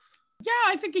musical? Yeah,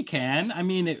 I think it can. I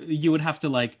mean, you would have to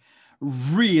like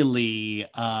really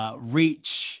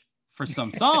reach for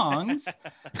some songs,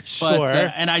 Sure. but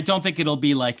and I don't think it'll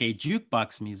be like a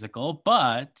jukebox musical,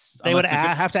 but They would it's a good-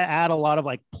 have to add a lot of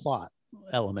like plot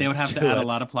elements. they would have to add a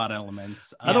lot of plot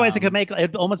elements. Otherwise, it could make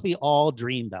it almost be all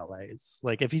dream ballets.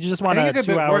 Like if you just I want think a it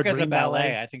could 2-hour work as a dream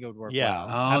ballet. I think it would work Yeah.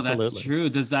 well. Oh, absolutely. that's true.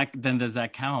 Does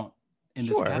that count in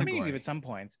this Sure. I I category? mean, you give it some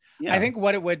points. Yeah. I think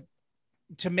what it would,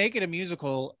 to make it a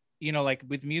musical, you know, like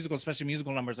with musicals, especially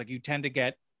musical numbers, like you tend to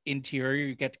get interior,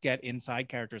 you get to get inside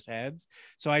characters' heads.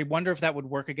 So I wonder if that would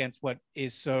work against what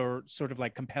is so sort of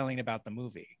like compelling about the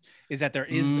movie, is that there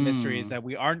is the mystery, is that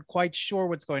we aren't quite sure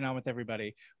what's going on with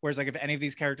everybody. Whereas like if any of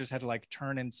these characters had to like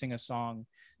turn and sing a song,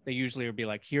 they usually would be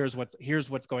like, here's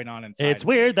what's going on inside. It's of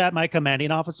me. weird that my commanding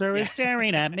officer is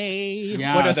staring at me.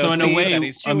 Yeah, What are so those in a things way, that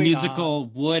he's a chewing on? musical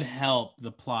would help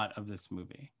the plot of this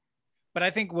movie. But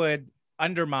I think would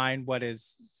undermine what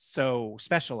is so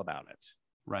special about it.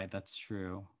 Right, that's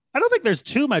true. I don't think there's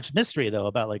too much mystery though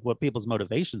about like what people's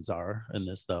motivations are in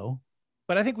this though.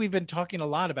 But I think we've been talking a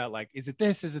lot about like, is it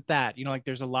this, is it that? You know, like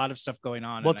there's a lot of stuff going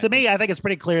on. Well, and to me, I think it's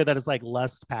pretty clear that it's like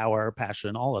lust, power,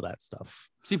 passion, all of that stuff.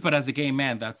 See, but as a gay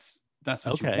man, that's what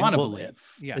Okay, you want to well, believe.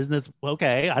 yeah. Isn't this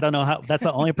okay? I don't know how. That's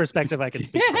the only perspective I can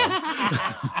speak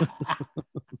from.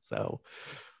 So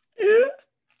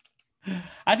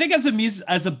I think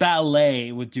as a ballet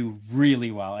it would do really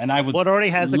well, and I would. what already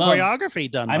has the love-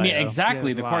 choreography done? I by mean, a-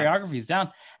 exactly. there's The a lot. choreography is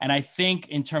down, and I think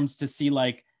in terms to see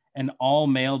like an all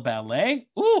male ballet,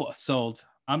 ooh, sold.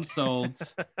 I'm sold.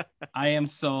 I am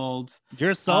sold.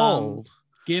 You're sold.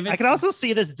 Give it. I could also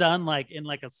see this done like in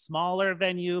like a smaller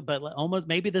venue, but almost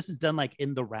maybe this is done like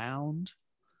in the round.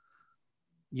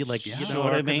 You like, Yeah. you know Sure,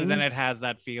 what I 'cause mean? then it has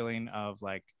that feeling of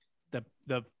like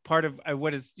the part of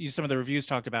what is some of the reviews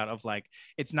talked about of like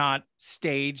it's not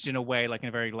staged in a way like in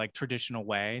a very like traditional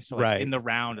way. So like Right. in the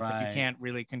round, it's like Right. you can't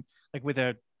really like with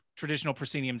a traditional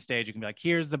proscenium stage, you can be like,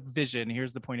 here's the vision,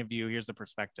 here's the point of view, here's the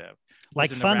perspective. Like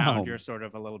Whereas in Fun the round, Home. You're sort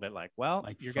of a little bit like, well,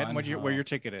 Like you're getting Fun where your Home.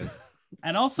 ticket is.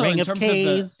 And also Ring in of terms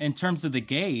Keys. in terms of the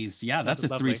gays, yeah, that's a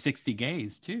lovely. 360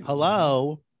 gays too.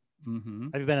 Hello. Mm-hmm.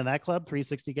 Have you been in that club?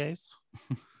 360 gays?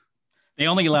 They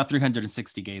only allow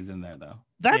 360 gays in there though.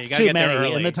 That's you gotta too get there many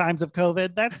in early. the times of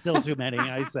COVID. That's still too many,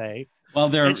 I say. Well,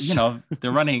 they're It's-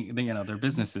 they're running, their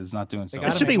business is not doing so.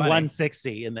 gotta It should make be money.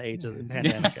 160 in the age of the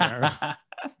pandemic era.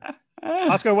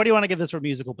 Oscar, what do you want to give this for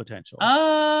musical potential?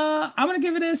 I'm gonna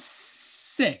give it a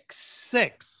 6.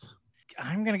 6.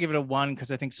 I'm gonna give it a 1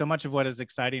 because I think so much of what is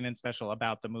exciting and special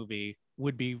about the movie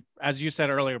would be, as you said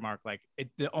earlier, Mark, like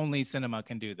the only cinema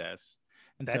can do this.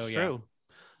 And That's so, yeah. true.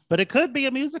 But it could be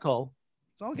a musical.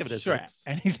 So I'll give it a Sure, 6.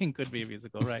 anything could be a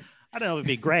musical, right? I don't know. It'd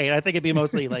be great. I think it'd be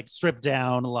mostly like stripped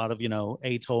down, a lot of,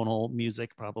 atonal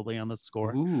music probably on the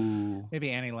score. Ooh. Maybe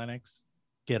Annie Lennox.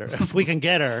 Get her. If we can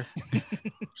get her.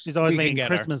 She's always We can making get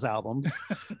her. Christmas albums.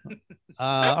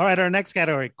 All right. Our next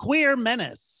category, queer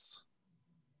menace.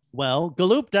 Well,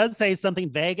 Galoob does say something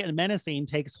vague and menacing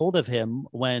takes hold of him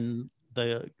when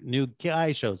the new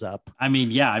guy shows up. I mean,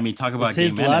 talk about Is gay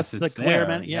his menace. lust the It's queer there.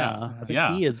 menace? Yeah. I think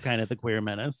Yeah. he is kind of the queer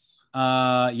menace.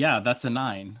 Yeah, that's a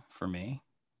 9 for me.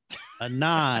 A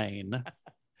 9.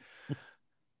 I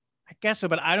guess so,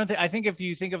 but I think if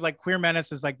you think of like queer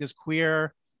menace as like this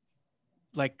queer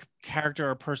like character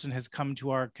or person has come to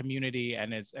our community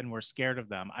and we're scared of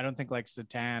them. I don't think like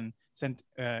Satan sent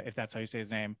if that's how you say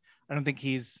his name. I don't think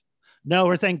he's No,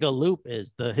 we're saying Galoob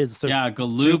is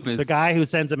Galoob is the guy who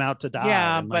sends him out to die.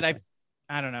 yeah, And, but like,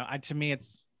 I don't know. To me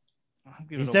it's I'll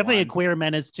give he's it definitely a 1. queer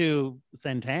menace to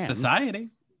Santan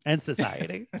society. and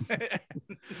society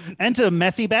and to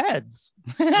messy beds.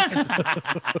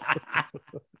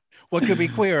 What could be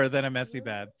queerer than a messy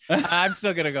bed? I'm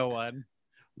still gonna go 1.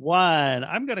 1.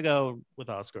 I'm gonna go with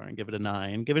Oscar and give it a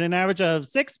 9. Give it an average of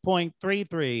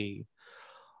 6.33.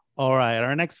 All right,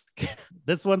 our next.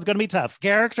 This one's gonna be tough.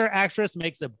 Character actress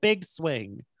makes a big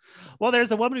swing. Well, there's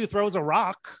the woman who throws a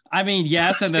rock. I mean,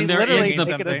 yes, and then She there literally is the,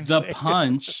 taking a the swing.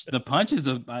 punch. The punch is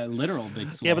a literal big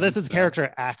swing. Yeah, but this is so-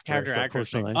 character actress. Character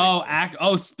actress makes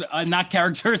unfortunately. not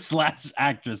character /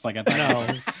 actress. Like I thought.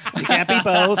 No, you can't be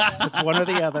both. It's one or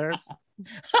the other.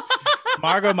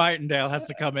 Margot Martindale has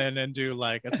to come in and do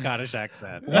like a Scottish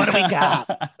accent. What do we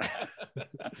got?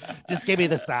 Just give me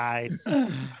the sides.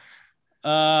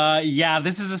 Yeah,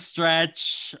 this is a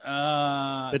stretch.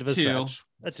 Bit of a 2. stretch.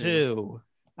 A 2.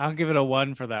 I'll give it a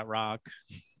 1 for that rock.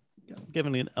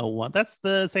 Giving it a 1. That's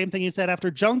the same thing you said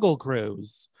after Jungle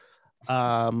Cruise.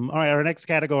 All right, our next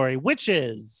category,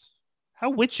 witches. How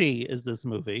witchy is this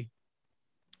movie?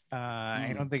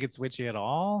 I don't think it's witchy at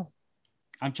all.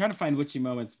 I'm trying to find witchy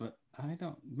moments, but I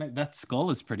don't. That skull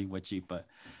is pretty witchy, but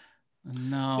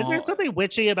no. Is there something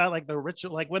witchy about like the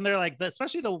ritual, like when they're like,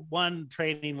 especially the one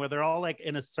training where they're all like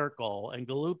in a circle and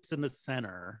Galoop's in the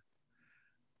center?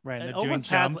 Right. It They're doing almost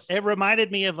has. jumps. It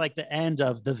reminded me of like the end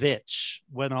of The Vitch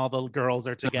when all the girls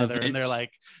are together and they're Vitch.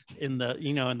 like in the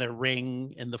in their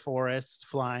ring in the forest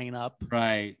flying up.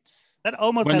 Right. That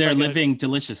almost When had, they're like, living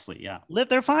deliciously, yeah.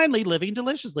 they're finally living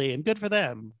deliciously and good for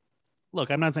them. Look,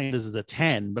 I'm not saying this is a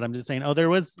 10, but I'm just saying,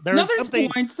 there's There's something.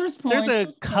 points. There's points. There's a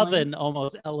there's coven points.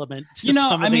 almost element to You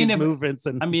know, some I of mean, these if- movements.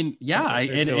 And I mean, yeah, what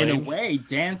they're in a doing. way,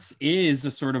 dance is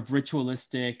a sort of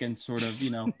ritualistic and sort of,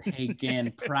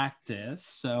 pagan practice.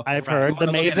 So I've Right, heard you the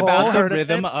wanna look It's at- maypole. about the heard of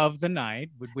rhythm it. of the night.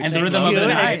 Which And the is rhythm of the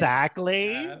Cute, night.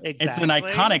 exactly. Yes. it's an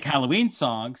exactly. iconic Halloween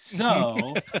song.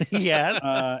 So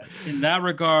Yes. in that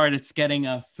regard, it's getting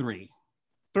a 3.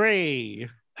 3.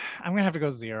 I'm gonna have to go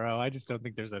 0. I just don't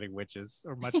think there's any witches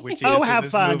or much witchy. Oh, have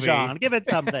fun, John. Give it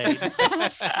something.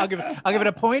 I'll give it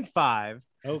a 0.5.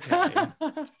 Okay.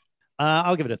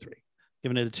 I'll give it a 3.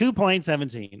 Giving it a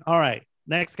 2.17. All right.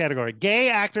 Next category: gay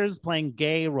actors playing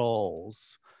gay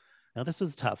roles. Now this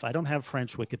was tough. I don't have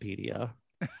French Wikipedia.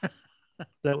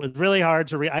 That was really hard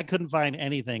to read. I couldn't find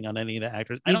anything on any of the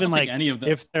actors, I don't even think like any of the,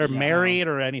 if they're yeah. married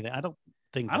or anything. I don't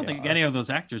think. I don't they think are. any of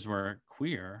those actors were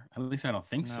queer. At least I don't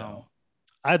think so.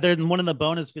 There's one of the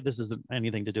bonus. This isn't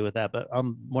anything to do with that, but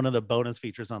one of the bonus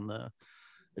features on the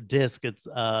disc, it's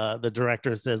the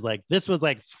director says like this was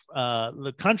like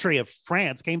the country of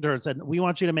France came to her and said, we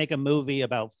want you to make a movie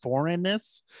about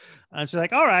foreignness, and she's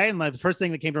like, all right. And like the first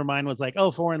thing that came to her mind was like,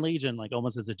 oh, Foreign Legion, like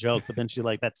almost as a joke, but then she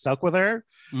like that stuck with her.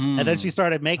 And then she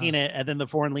started making it, and then the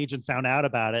Foreign Legion found out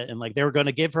about it, and like they were going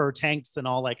to give her tanks and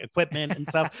all like equipment and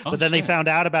stuff, Oh, but then they shit. found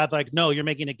out about like, no, you're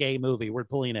making a gay movie, we're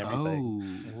pulling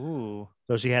everything. Oh, Ooh.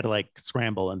 So she had to like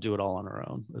scramble and do it all on her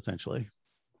own, essentially.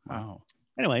 wow.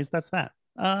 Anyways, that's that.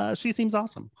 She seems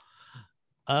awesome.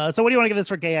 So what do you want to give this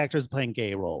for gay actors playing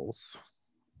gay roles?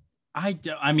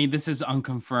 I mean, this is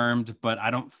unconfirmed, but I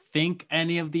don't think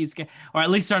any of these or at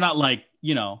least they're not like,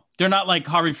 they're not like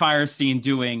Harvey Fierstein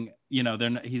doing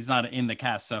he's not in the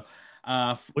cast. So,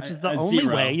 which is the only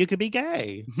way you could be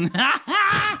gay.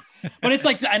 But it's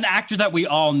like an actor that we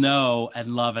all know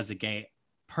and love as a gay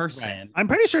person. Right. I'm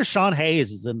pretty sure Sean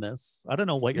Hayes is in this. I don't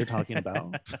know what you're talking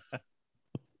about.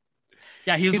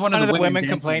 Yeah, he's one of the women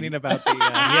complaining about the.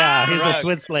 Yeah, he's the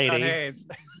Swiss lady.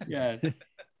 Yes.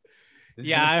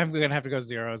 Yeah, I'm gonna have to go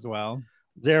 0 as well.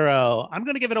 0. I'm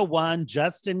gonna give it a 1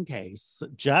 just in case.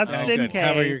 Just in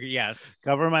case.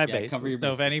 Cover my base.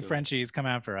 So if any Frenchies come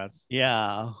after us.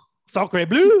 Yeah. Sacre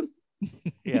bleu.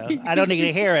 Yeah, I don't need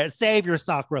to hear it. Save your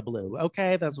sacre bleu.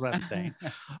 Okay, that's what I'm saying.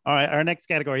 All right, our next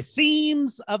category: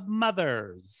 themes of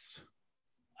mothers.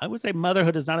 I would say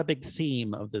motherhood is not a big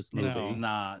theme of this movie. No, it's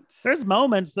not. There's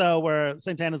moments though where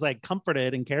Santana's like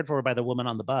comforted and cared for by the woman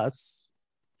on the bus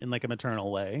in like a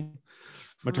maternal way.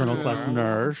 Maternal /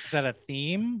 nurse. Is that a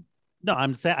theme? No,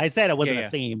 I said it wasn't a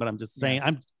theme, but I'm just saying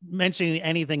I'm mentioning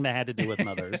anything that had to do with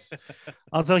mothers.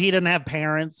 Also, he didn't have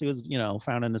parents. He was,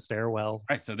 found in a stairwell.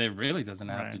 Right. So there really doesn't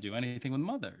have to do anything with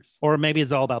mothers. Or maybe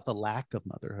it's all about the lack of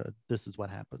motherhood. This is what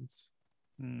happens.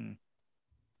 I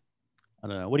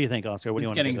don't know. What do you think, Oscar? What do you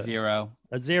want to give it? 0.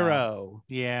 A 0.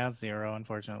 Yeah, 0,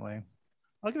 unfortunately.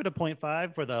 I'll give it a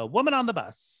 0.5 for the woman on the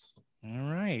bus.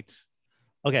 All right.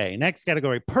 Okay, next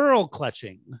category: pearl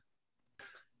clutching.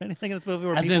 Anything in this movie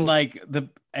where in like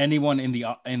anyone in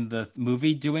the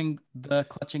movie doing the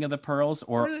clutching of the pearls,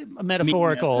 or a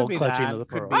metaphorical clutching of the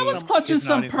pearls? I was clutching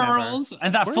some pearls,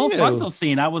 and that full frontal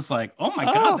scene, I was like, oh my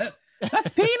god,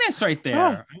 that's penis right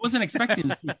there. I wasn't expecting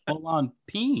to see full on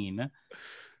peen,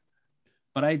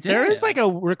 but I did. There is like a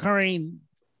recurring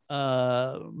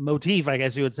motif, I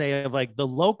guess you would say, of like the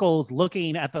locals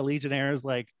looking at the Legionnaires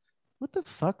like, what the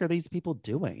fuck are these people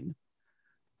doing?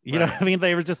 You know what I mean?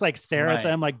 They were just like stare at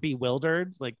them like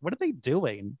bewildered. Like, what are they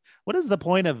doing? What is the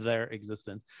point of their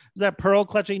existence? Is that pearl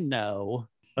clutching? No,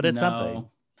 but it's something.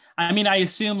 I mean, I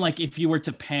assume like if you were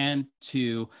to pan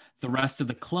to the rest of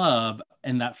the club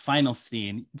in that final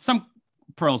scene, some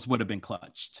pearls would have been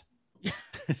clutched.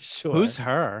 Sure. Who's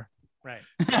her? Right.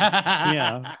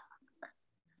 Yeah.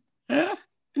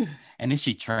 And is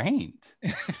she trained?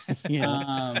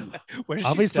 Yeah. Where did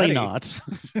Obviously she not.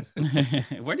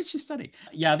 Where did she study?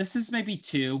 Yeah, this is maybe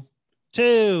 2.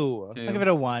 2. I'll give it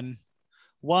a 1.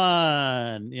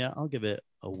 1. Yeah, I'll give it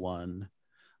a 1.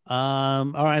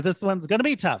 All right, this one's gonna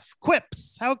be tough.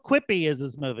 Quips. How quippy is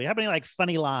this movie? How many like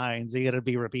funny lines are you gonna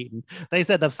be repeating? They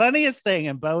said the funniest thing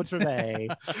in Beau Travail.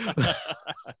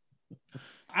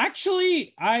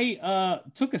 Actually, I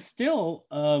took a still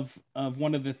of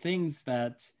one of the things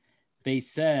that they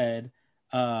said.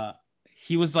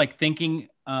 He was like thinking,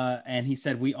 and he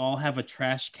said, "We all have a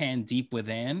trash can deep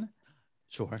within."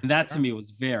 Sure. And that to me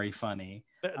was very funny.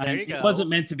 There you go. It wasn't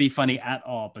meant to be funny at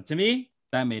all, but to me,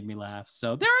 that made me laugh.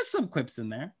 So there are some quips in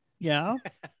there. Yeah.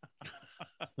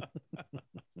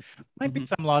 Might be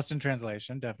some lost in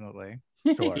translation, definitely.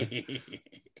 Sure.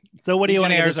 So what do you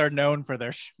want to Legionnaires are known for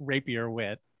their rapier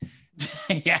wit.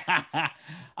 Yeah.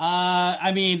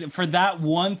 I mean, for that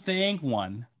one thing,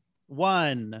 1.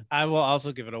 1. I will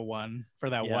also give it a 1 for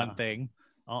that one thing.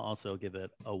 I'll also give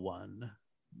it a 1.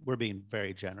 We're being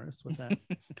very generous with that.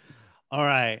 All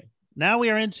right. Now we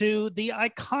are into the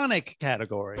iconic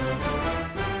categories.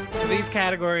 So these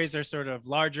categories are sort of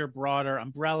larger, broader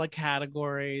umbrella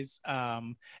categories.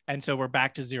 And so we're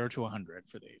back to 0 to 100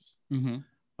 for these. Mm-hmm.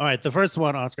 All right. The first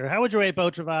one, Oscar. How would you rate Beau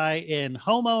Travail in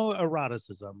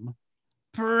homoeroticism?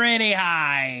 Pretty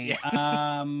high.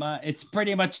 It's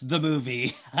pretty much the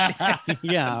movie.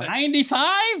 Yeah.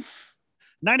 95?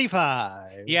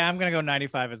 95. Yeah, I'm going to go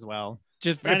 95 as well.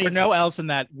 Just for no else in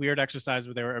that weird exercise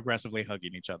where they were aggressively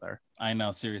hugging each other. I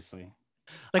know, seriously.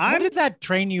 Like, what does that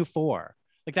train you for?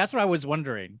 Like, that's what I was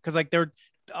wondering. Because, like, they're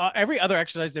every other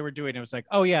exercise they were doing, it was like,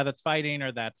 oh, yeah, that's fighting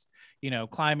or that's,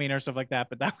 climbing or stuff like that.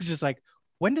 But that was just like,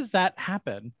 when does that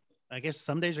happen? I guess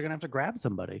some days you're going to have to grab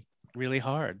somebody. Really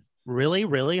hard. Really,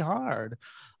 really hard.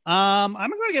 I'm going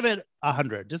to give it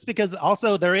 100 just because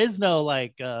also there is no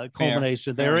like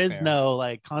culmination. There is no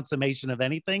like consummation of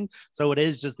anything. So it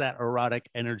is just that erotic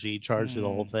energy charged through the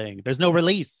whole thing. There's no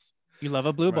release. You love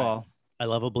a blue ball. I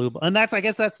love a blue ball. And I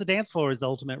guess that's the dance floor is the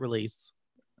ultimate release.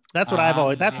 That's what I've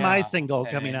always, that's my single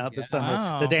coming out this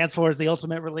summer. Oh. The dance floor is the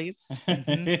ultimate release.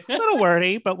 A little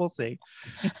wordy, but we'll see.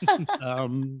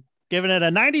 Giving it a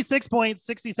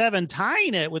 96.67,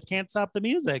 tying it with Can't Stop the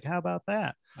Music. How about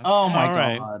that? Oh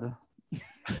my God.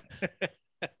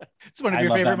 It's one of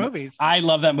your favorite movies. I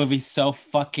love that movie so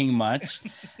fucking much.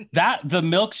 The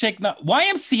milkshake,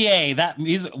 YMCA,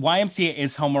 YMCA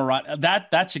is homoerotic.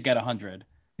 That should get 100.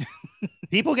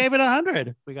 People gave it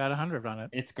 100. We got 100 on it.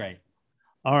 It's great.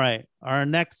 All right. Our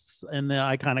next in the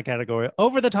iconic category,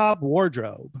 over the top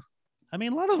wardrobe. I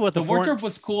mean, a lot of what The wardrobe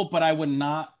was cool, but I would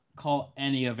not call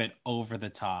any of it over the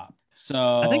top.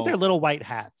 So I think their little white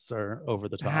hats are over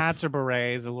the top. Hats or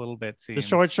berets, a little bit. The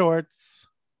short shorts.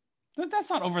 That's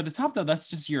not over the top though. That's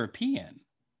just European.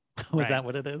 Was that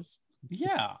what it is?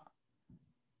 Yeah.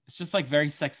 It's just like very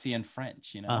sexy and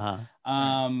French, you know.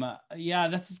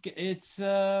 Yeah, it's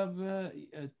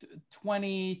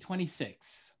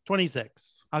 26.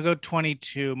 26. I'll go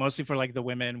 22, mostly for like the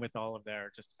women with all of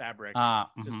their just fabric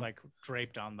just like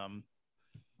draped on them.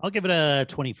 I'll give it a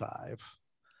 25.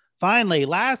 Finally,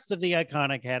 last of the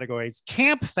iconic categories,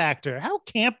 camp factor. How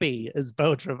campy is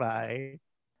Beau Travail? I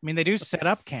mean, they do set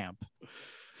up camp.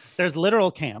 There's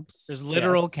literal camps. There's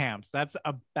literal camps. That's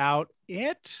about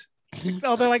it.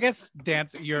 Although I guess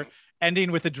you're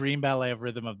ending with a dream ballet of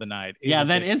Rhythm of the Night. Yeah,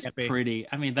 that is pretty.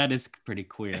 I mean, that is pretty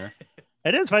queer.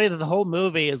 It is funny that the whole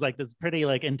movie is like this pretty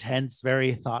like intense,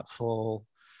 very thoughtful,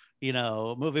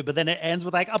 movie, but then it ends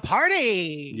with like a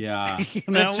party. Yeah.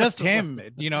 It's just him.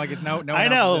 I guess no one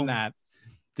else is in that.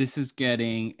 This is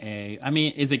getting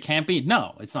is it campy?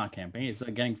 No, it's not campy. It's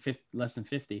like getting less than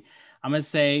 50. I'm gonna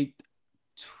say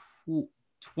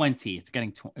 20. It's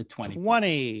getting 20.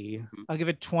 20. I'll give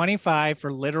it 25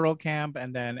 for literal camp,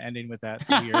 and then ending with that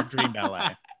weird dream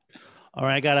ballet. All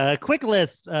right, I got a quick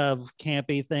list of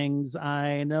campy things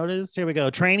I noticed. Here we go.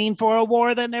 Training for a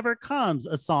war that never comes.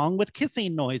 A song with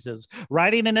kissing noises.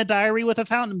 Writing in a diary with a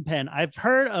fountain pen. I've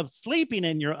heard of sleeping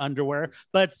in your underwear,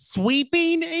 but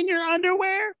sweeping in your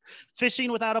underwear?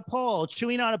 Fishing without a pole.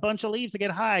 Chewing on a bunch of leaves to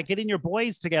get high. Getting your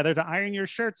boys together to iron your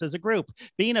shirts as a group.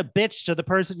 Being a bitch to the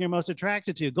person you're most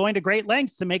attracted to. Going to great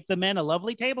lengths to make the men a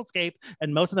lovely tablescape,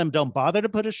 and most of them don't bother to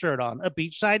put a shirt on. A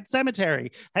beachside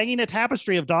cemetery. Hanging a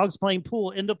tapestry of dogs playing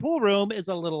pool in the pool room is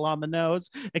a little on the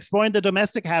nose. Exploring the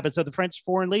domestic habits of the French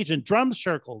Foreign Legion, drum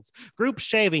circles, group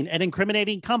shaving, and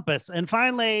incriminating compass. And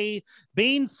finally,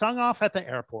 being sung off at the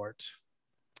airport.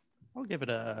 I'll give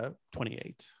it a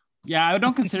 28. Yeah, I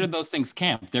don't consider those things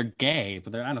camp. They're gay,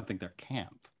 but I don't think they're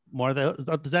camp. More is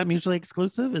that mutually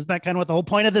exclusive? Is that kind of what the whole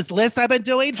point of this list I've been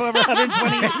doing for over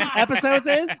 120 episodes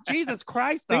is? Jesus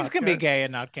Christ. Things can be gay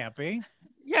and not campy.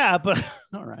 Yeah, but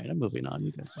all right, I'm moving on.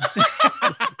 You guys.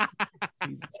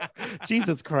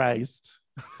 Jesus Christ.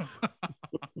 All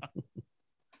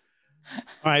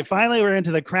right, finally, we're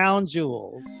into the crown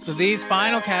jewels. So these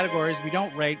final categories, we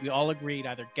don't rate. We all agree it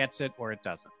either gets it or it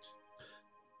doesn't.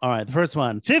 All right, the first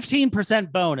one,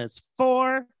 15% bonus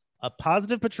for a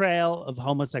positive portrayal of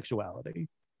homosexuality.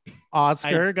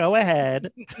 Oscar, go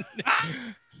ahead.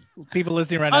 People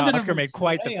listening right now, Oscar made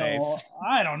quite the face.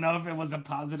 I don't know if it was a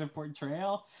positive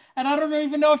portrayal, and I don't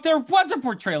even know if there was a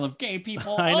portrayal of gay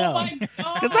people. I know. Oh my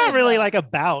God. It's not really like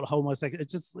about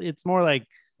homosexuality. It's more like,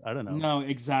 I don't know. No,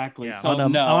 exactly. Yeah. So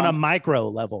on a micro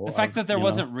level. The fact that there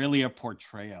wasn't really a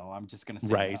portrayal, I'm just gonna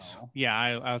say right. No.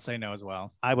 Yeah, I'll say no as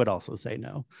well. I would also say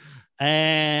no.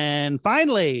 And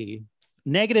finally,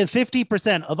 negative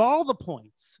 50% of all the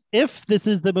points if this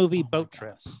is the movie Boat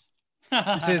Trip.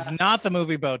 This is not the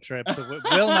movie Boat Trip, so it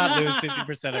will not lose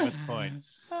 50% of its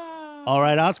points. All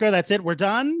right, Oscar, that's it. We're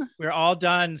done. We're all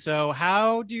done. So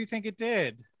how do you think it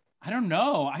did? I don't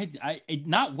know. I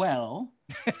not well,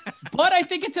 but I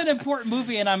think it's an important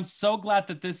movie, and I'm so glad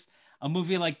that a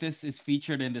movie like this is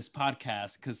featured in this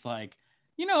podcast because, like,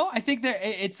 I think that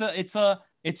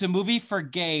it's a movie for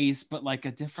gays, but like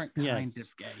a different kind of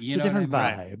gay. It's a different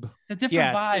vibe. It's a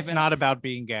different vibe. It's not about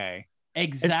being gay.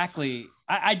 Exactly.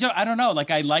 I don't know. Like,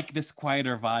 I like this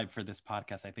quieter vibe for this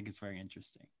podcast. I think it's very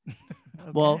interesting. Okay.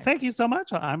 Well, thank you so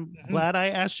much. I'm glad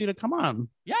I asked you to come on.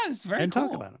 Yeah, it's very and cool.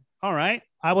 talk about it. All right.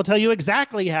 I will tell you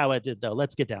exactly how it did, though.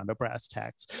 Let's get down to brass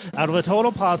tacks. Out of a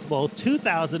total possible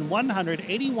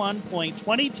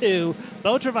 2,181.22,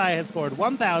 Beau Travail has scored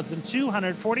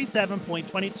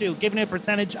 1,247.22, giving it a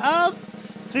percentage of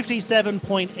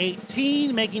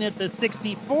 57.18, making it the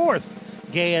 64th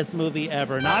gayest movie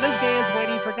ever. Not as gay as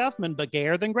Waiting for Guffman, but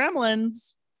gayer than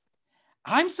Gremlins.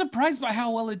 I'm surprised by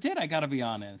how well it did, I gotta be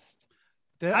honest.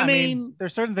 I mean,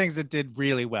 there's certain things it did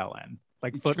really well in,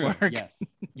 like footwork. True.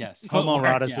 Yes.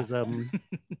 Homoeroticism.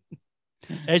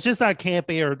 Yeah. It's just not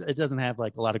campy, or it doesn't have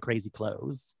like a lot of crazy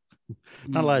clothes.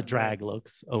 Not a lot of drag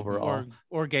looks overall.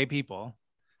 Or gay people.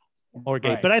 Or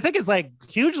gay. Right. But I think it's like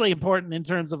hugely important in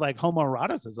terms of like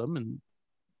homoeroticism. And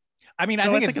I mean, I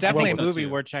think it's definitely a movie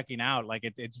worth checking out. Like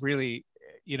it's really,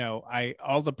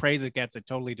 all the praise it gets, it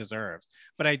totally deserves.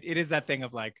 But it is that thing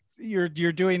of like, you're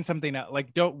doing something like,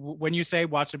 when you say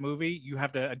watch a movie, you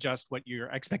have to adjust what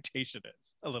your expectation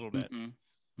is a little bit.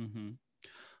 Mm-hmm. Mm-hmm.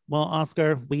 Well,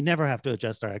 Oscar, we never have to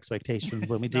adjust our expectations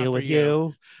when we It's not deal for with you.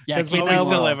 you. Yeah, 'Cause we can't know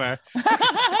Always we'll- deliver.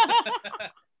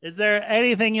 Is there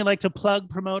anything you'd like to plug,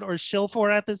 promote, or shill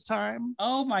for at this time?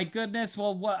 Oh my goodness.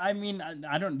 Well, what I mean,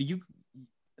 I don't know.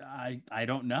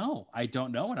 I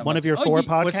don't know what I'm One up of to. your Oh, four you-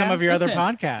 podcasts? What's some of your other Listen,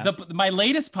 podcasts? my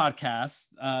latest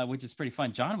podcast, which is pretty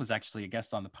fun. John was actually a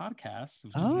guest on the podcast,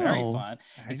 which is very Oh. fun.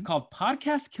 It's called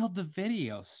Podcast Killed the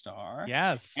Video Star.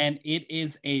 Yes. And it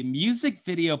is a music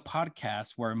video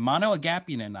podcast where Mano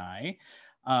Agapian and I,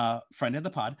 friend of the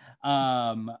pod,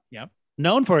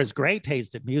 Known for his great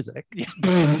taste in music.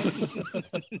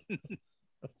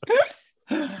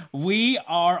 we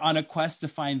are on a quest to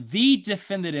find the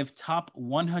definitive top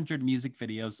 100 music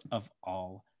videos of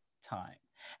all time.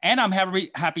 And I'm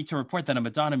happy to report that a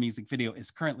Madonna music video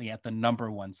is currently at the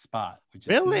 #1 spot. Which is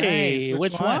Really? Nice. Which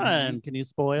Which one? one? Can you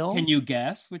spoil? Can you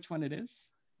guess which one it is?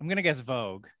 I'm gonna guess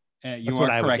Vogue. You That's what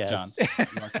are I would correct, John.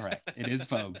 guess. You are correct. It is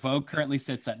Vogue. Vogue currently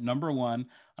sits at #1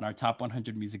 on our top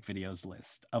 100 music videos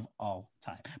list of all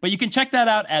time. But you can check that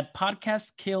out at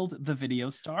Podcast Killed the Video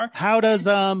Star. How does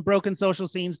Broken Social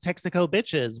Scenes Texaco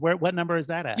Bitches? What number is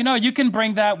that at? You know, you can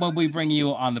bring that when we bring you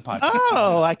on the podcast.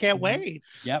 Oh, I can't wait.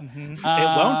 Yep. Mhm. It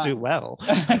won't do well.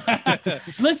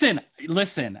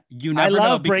 listen. You I never know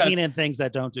love because bringing in things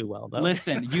that don't do well, though.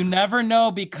 listen, you never know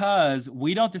because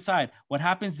we don't decide. What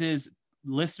happens is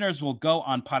listeners will go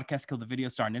on Podcast Kill the Video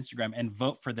Star on Instagram and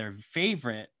vote for their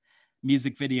favorite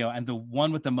music video, and the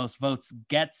one with the most votes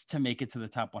gets to make it to the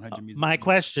top 100 music. My videos.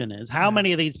 question is, how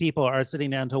many of these people are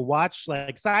sitting down to watch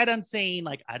like sight unseen?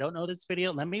 Like, I don't know this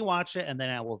video. Let me watch it and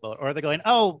then I will vote. Or they're going,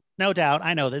 oh, no doubt,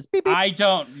 I know this. Beep, beep. I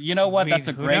don't. You know what? I mean, That's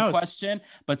a who great knows? question.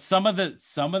 But some of the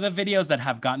videos that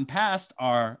have gotten past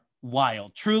are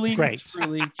wild. Truly, Great.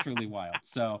 truly wild.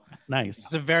 So Nice.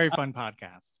 It's a very fun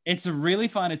podcast. it's really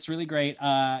fun. It's really great.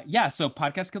 So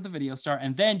Podcast Kill the Video Star.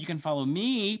 And then you can follow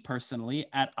me personally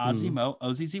at Ozzymo,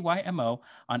 OZZYMO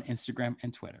on Instagram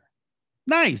and Twitter.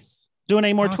 Nice. Doing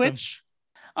any more Awesome. Twitch?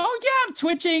 Oh yeah, I'm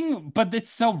twitching, but it's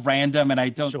so random and I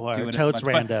don't Sure. do it Totes as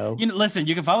much. But, rando. listen,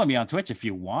 you can follow me on Twitch if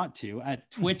you want to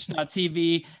at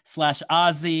twitch.tv/Ozzy,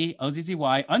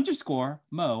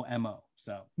 OZZY_Mo, M-O.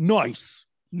 So Nice.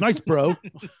 Nice, bro.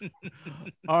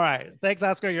 All right. Thanks,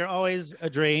 Oscar. You're always a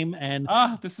dream. And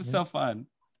this is so fun.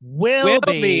 we'll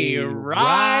be be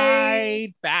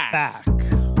right back. back.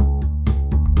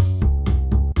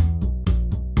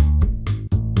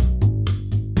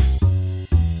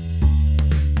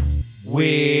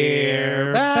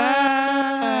 We're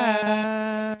back.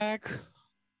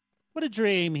 What a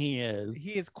dream he is.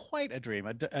 He is quite a dream,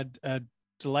 a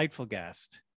delightful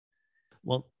guest.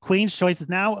 Well, Queen's Choice is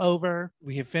now over.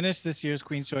 We have finished this year's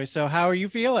Queen's Choice. So, how are you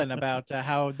feeling about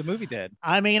how the movie did?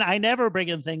 I mean, I never bring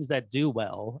in things that do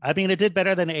well. I mean, it did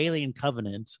better than Alien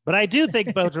Covenant, but I do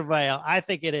think Beau Travail. I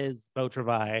think it is Beau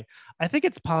Travail. I think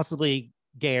it's possibly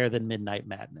gayer than Midnight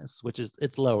Madness, which is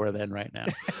it's lower than right now.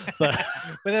 But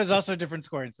But there's also a different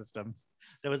scoring system.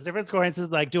 there was different scoring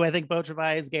systems. Like, do I think Beau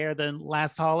Travail is gayer than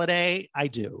Last Holiday? I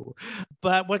do.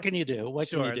 But what can you do? What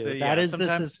Sure, can you do? the- That yeah, is the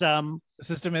sometimes- system. The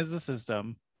system is the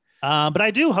system. But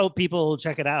I do hope people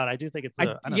check it out. I do think it's I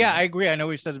don't know. I agree. I know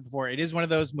we've said it before. It is one of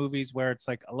those movies where it's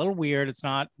like a little weird. It's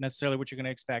not necessarily what you're going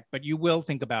to expect, but you will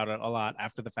think about it a lot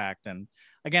after the fact. And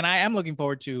again, I am looking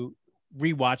forward to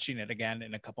rewatching it again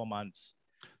in a couple months.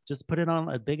 Just put it on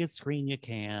the biggest screen you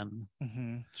can.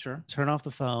 Sure. Turn off the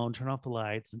phone, turn off the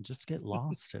lights, and just get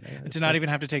lost in it. And It's to not like- even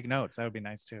have to take notes. That would be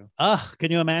nice too.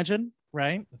 Can you imagine?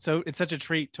 Right. So it's such a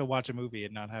treat to watch a movie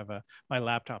and not have my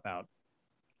laptop out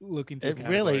looking through It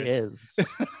really categories. is.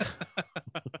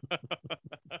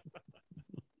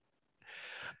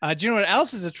 Do you know what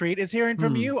else is a treat? Is hearing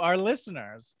from Hmm. you, our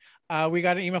listeners. We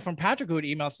got an email from Patrick who had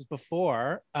emailed us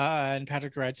before, and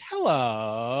Patrick writes,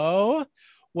 "Hello.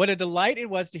 What a delight it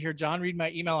was to hear John read my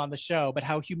email on the show, but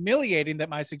how humiliating that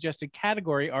my suggested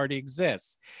category already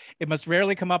exists. It must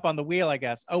rarely come up on the wheel, I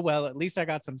guess. Oh, well, at least I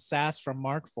got some sass from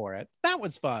Mark for it. That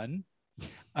was fun."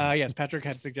 Yes, Patrick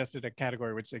had suggested a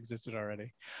category which existed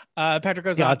already. Patrick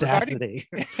goes The on. audacity.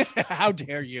 How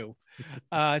dare you?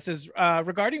 It says,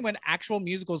 regarding when actual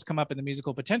musicals come up in the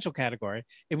musical potential category,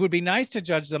 it would be nice to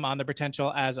judge them on their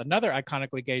potential as another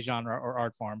iconically gay genre or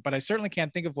art form, but I certainly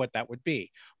can't think of what that would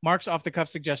be. Mark's off-the-cuff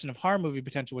suggestion of horror movie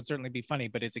potential would certainly be funny,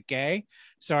 but is it gay?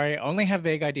 Sorry, I only have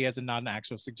vague ideas and not an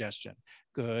actual suggestion.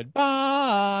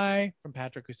 Goodbye. From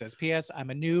Patrick, who says, P.S.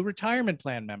 I'm a new retirement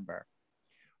plan member.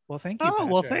 Well, thank you. Oh,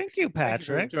 well, Patrick. thank you, Thank you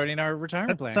for Patrick. joining our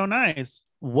retirement plan. That's so nice.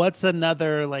 What's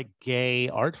another like gay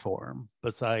art form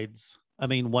besides, I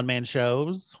mean, one-man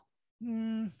shows,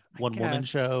 I one-woman guess.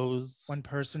 shows,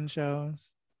 One-person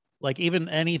shows. like even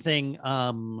anything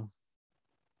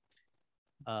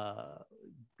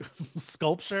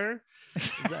sculpture.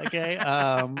 Is that okay?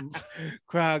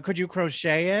 Could you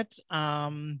crochet it?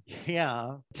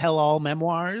 Yeah. Tell all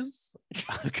memoirs.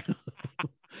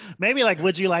 Maybe like,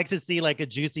 would you like to see like a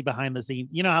juicy behind the scenes?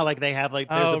 You know how like they have like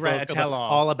there's a book tell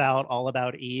all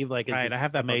about Eve. Like, right, I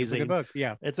have that amazing book. It's a good book.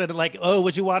 Yeah, it's like, oh,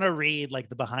 would you want to read like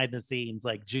the behind the scenes,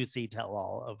 like juicy tell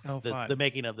all of the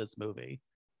making of this movie?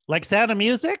 Like Sound of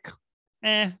Music,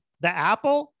 The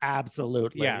Apple,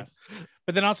 absolutely, yes.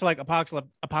 But then also like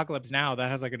Apocalypse Now, that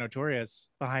has like a notorious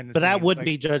behind the scenes. But that wouldn't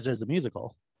like, be judged as a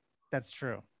musical. That's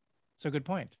true. So good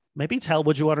point. Maybe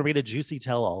would you want to read a juicy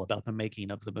tell all about the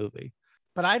making of the movie?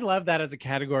 But I love that as a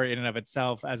category in and of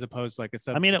itself, as opposed to like a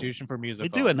substitution for musical. We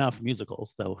do enough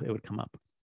musicals, though it would come up.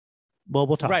 Well,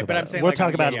 we'll talk right, about but I'm it. saying We'll like,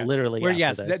 talk about it literally.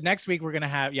 Next week we're gonna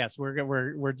have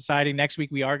we're deciding next week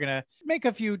we are gonna make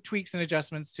a few tweaks and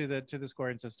adjustments to the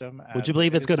scoring system. Would you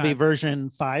believe it's going to be version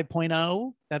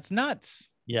 5.0? That's nuts.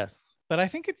 Yes, but I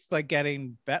think it's like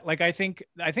getting better. Like I think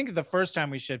the first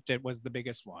time we shipped it was the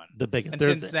biggest one. The biggest, and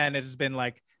since then it's been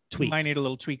like tweaks. Minor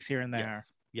little tweaks here and there.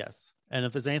 Yes. And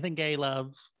if there's anything gay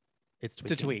loves, it's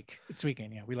tweaking. It's a tweak. It's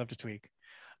tweaking. Yeah, we love to tweak.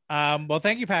 Well,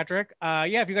 thank you, Patrick.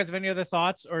 If you guys have any other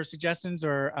thoughts or suggestions,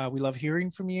 or we love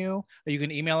hearing from you, you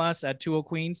can email us at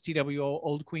 2oldqueens,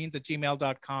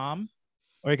 TWOoldqueens@gmail.com.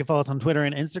 Or you can follow us on Twitter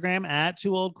and Instagram at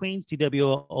 2oldqueens,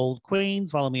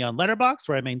 TWOoldqueens. Follow me on Letterboxd,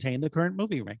 where I maintain the current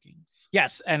movie rankings.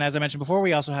 Yes, and as I mentioned before,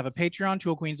 we also have a Patreon, 2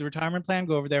 Old Queens, the retirement plan.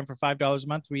 Go over there, and for $5 a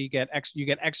month, you get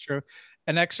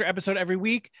an extra episode every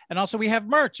week. And also we have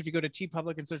merch. If you go to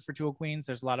TeePublic and search for 2 Old Queens,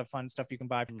 there's a lot of fun stuff you can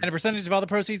buy. And a percentage of all the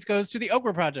proceeds goes to the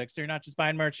Okra Project. So you're not just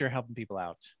buying merch, you're helping people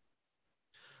out.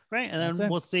 Right, and then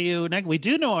we'll see you next. We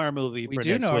do know our movie. We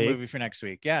do know our movie for next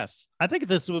week. Yes, I think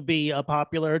this would be a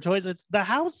popular choice. It's The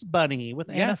House Bunny with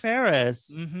Anna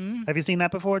Faris. Mm-hmm. Have you seen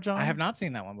that before, John? I have not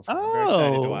seen that one before. I'm very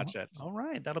excited to watch it. All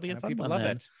right, that'll be a fun people one. Love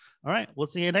then. it. All right, we'll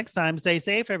see you next time. Stay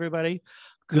safe, everybody.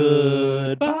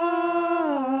 Goodbye.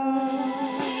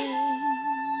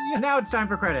 And now it's time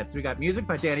for credits. We got music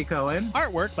by Danny Cohen,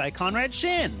 artwork by Conrad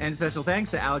Shin, and special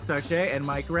thanks to Alex Arche and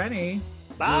Mike Rennie.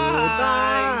 Bye.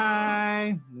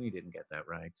 Goodbye. We didn't get that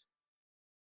right.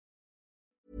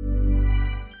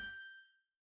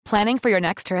 Planning for your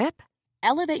next trip?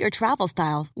 Elevate your travel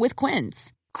style with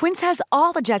Quince. Quince has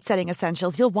all the jet-setting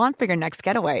essentials you'll want for your next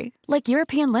getaway, like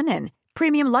European linen,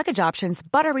 premium luggage options,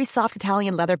 buttery soft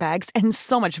Italian leather bags, and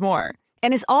so much more.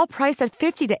 And is all priced at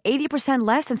 50 to 80%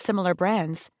 less than similar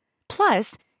brands.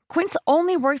 Plus, Quince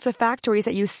only works with factories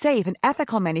that use safe and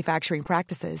ethical manufacturing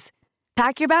practices.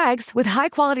 Pack your bags with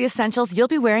high-quality essentials you'll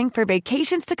be wearing for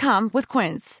vacations to come with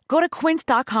Quince. Go to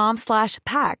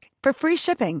quince.com/pack for free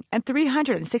shipping and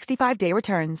 365-day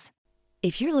returns.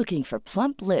 If you're looking for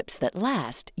plump lips that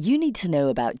last, you need to know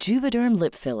about Juvederm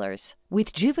lip fillers.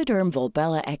 With Juvederm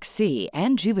Volbella XC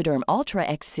and Juvederm Ultra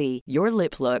XC, your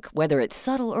lip look, whether it's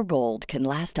subtle or bold, can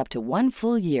last up to 1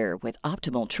 full year with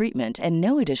optimal treatment and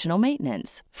no additional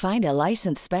maintenance. Find a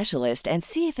licensed specialist and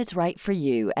see if it's right for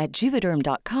you at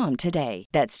Juvederm.com today.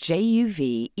 That's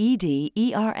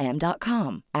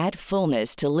JUVEDERM.com. Add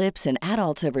fullness to lips in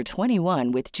adults over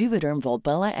 21 with Juvederm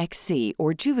Volbella XC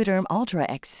or Juvederm Ultra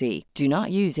XC. Do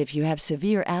not use if you have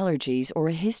severe allergies or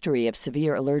a history of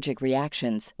severe allergic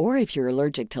reactions, or if you're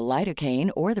allergic to lidocaine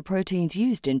or the proteins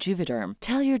used in Juvederm.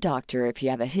 Tell your doctor if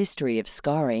you have a history of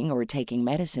scarring or taking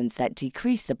medicines that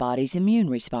decrease the body's immune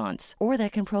response or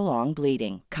that can prolong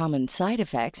bleeding. Common side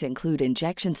effects include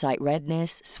injection site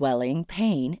redness, swelling,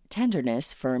 pain,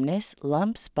 tenderness, firmness,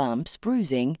 lumps, bumps,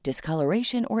 bruising,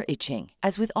 discoloration, or itching.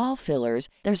 As with all fillers,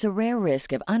 there's a rare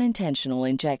risk of unintentional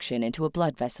injection into a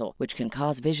blood vessel, which can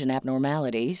cause vision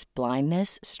abnormalities,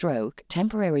 blindness, stroke,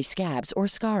 temporary scabs, or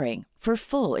scarring. For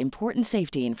full, important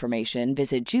safety information,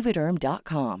 visit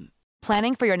Juvederm.com.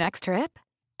 Planning for your next trip?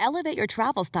 Elevate your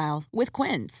travel style with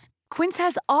Quince. Quince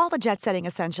has all the jet-setting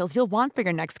essentials you'll want for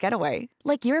your next getaway,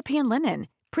 like European linen,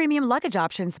 premium luggage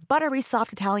options, buttery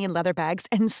soft Italian leather bags,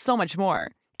 and so much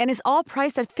more. And is all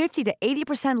priced at 50 to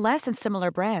 80% less than similar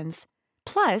brands.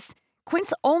 Plus,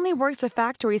 Quince only works with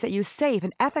factories that use safe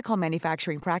and ethical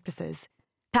manufacturing practices.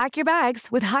 Pack your bags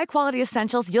with high-quality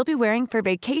essentials you'll be wearing for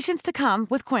vacations to come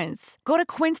with Quince. Go to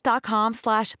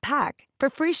quince.com/pack for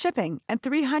free shipping and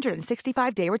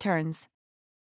 365-day returns.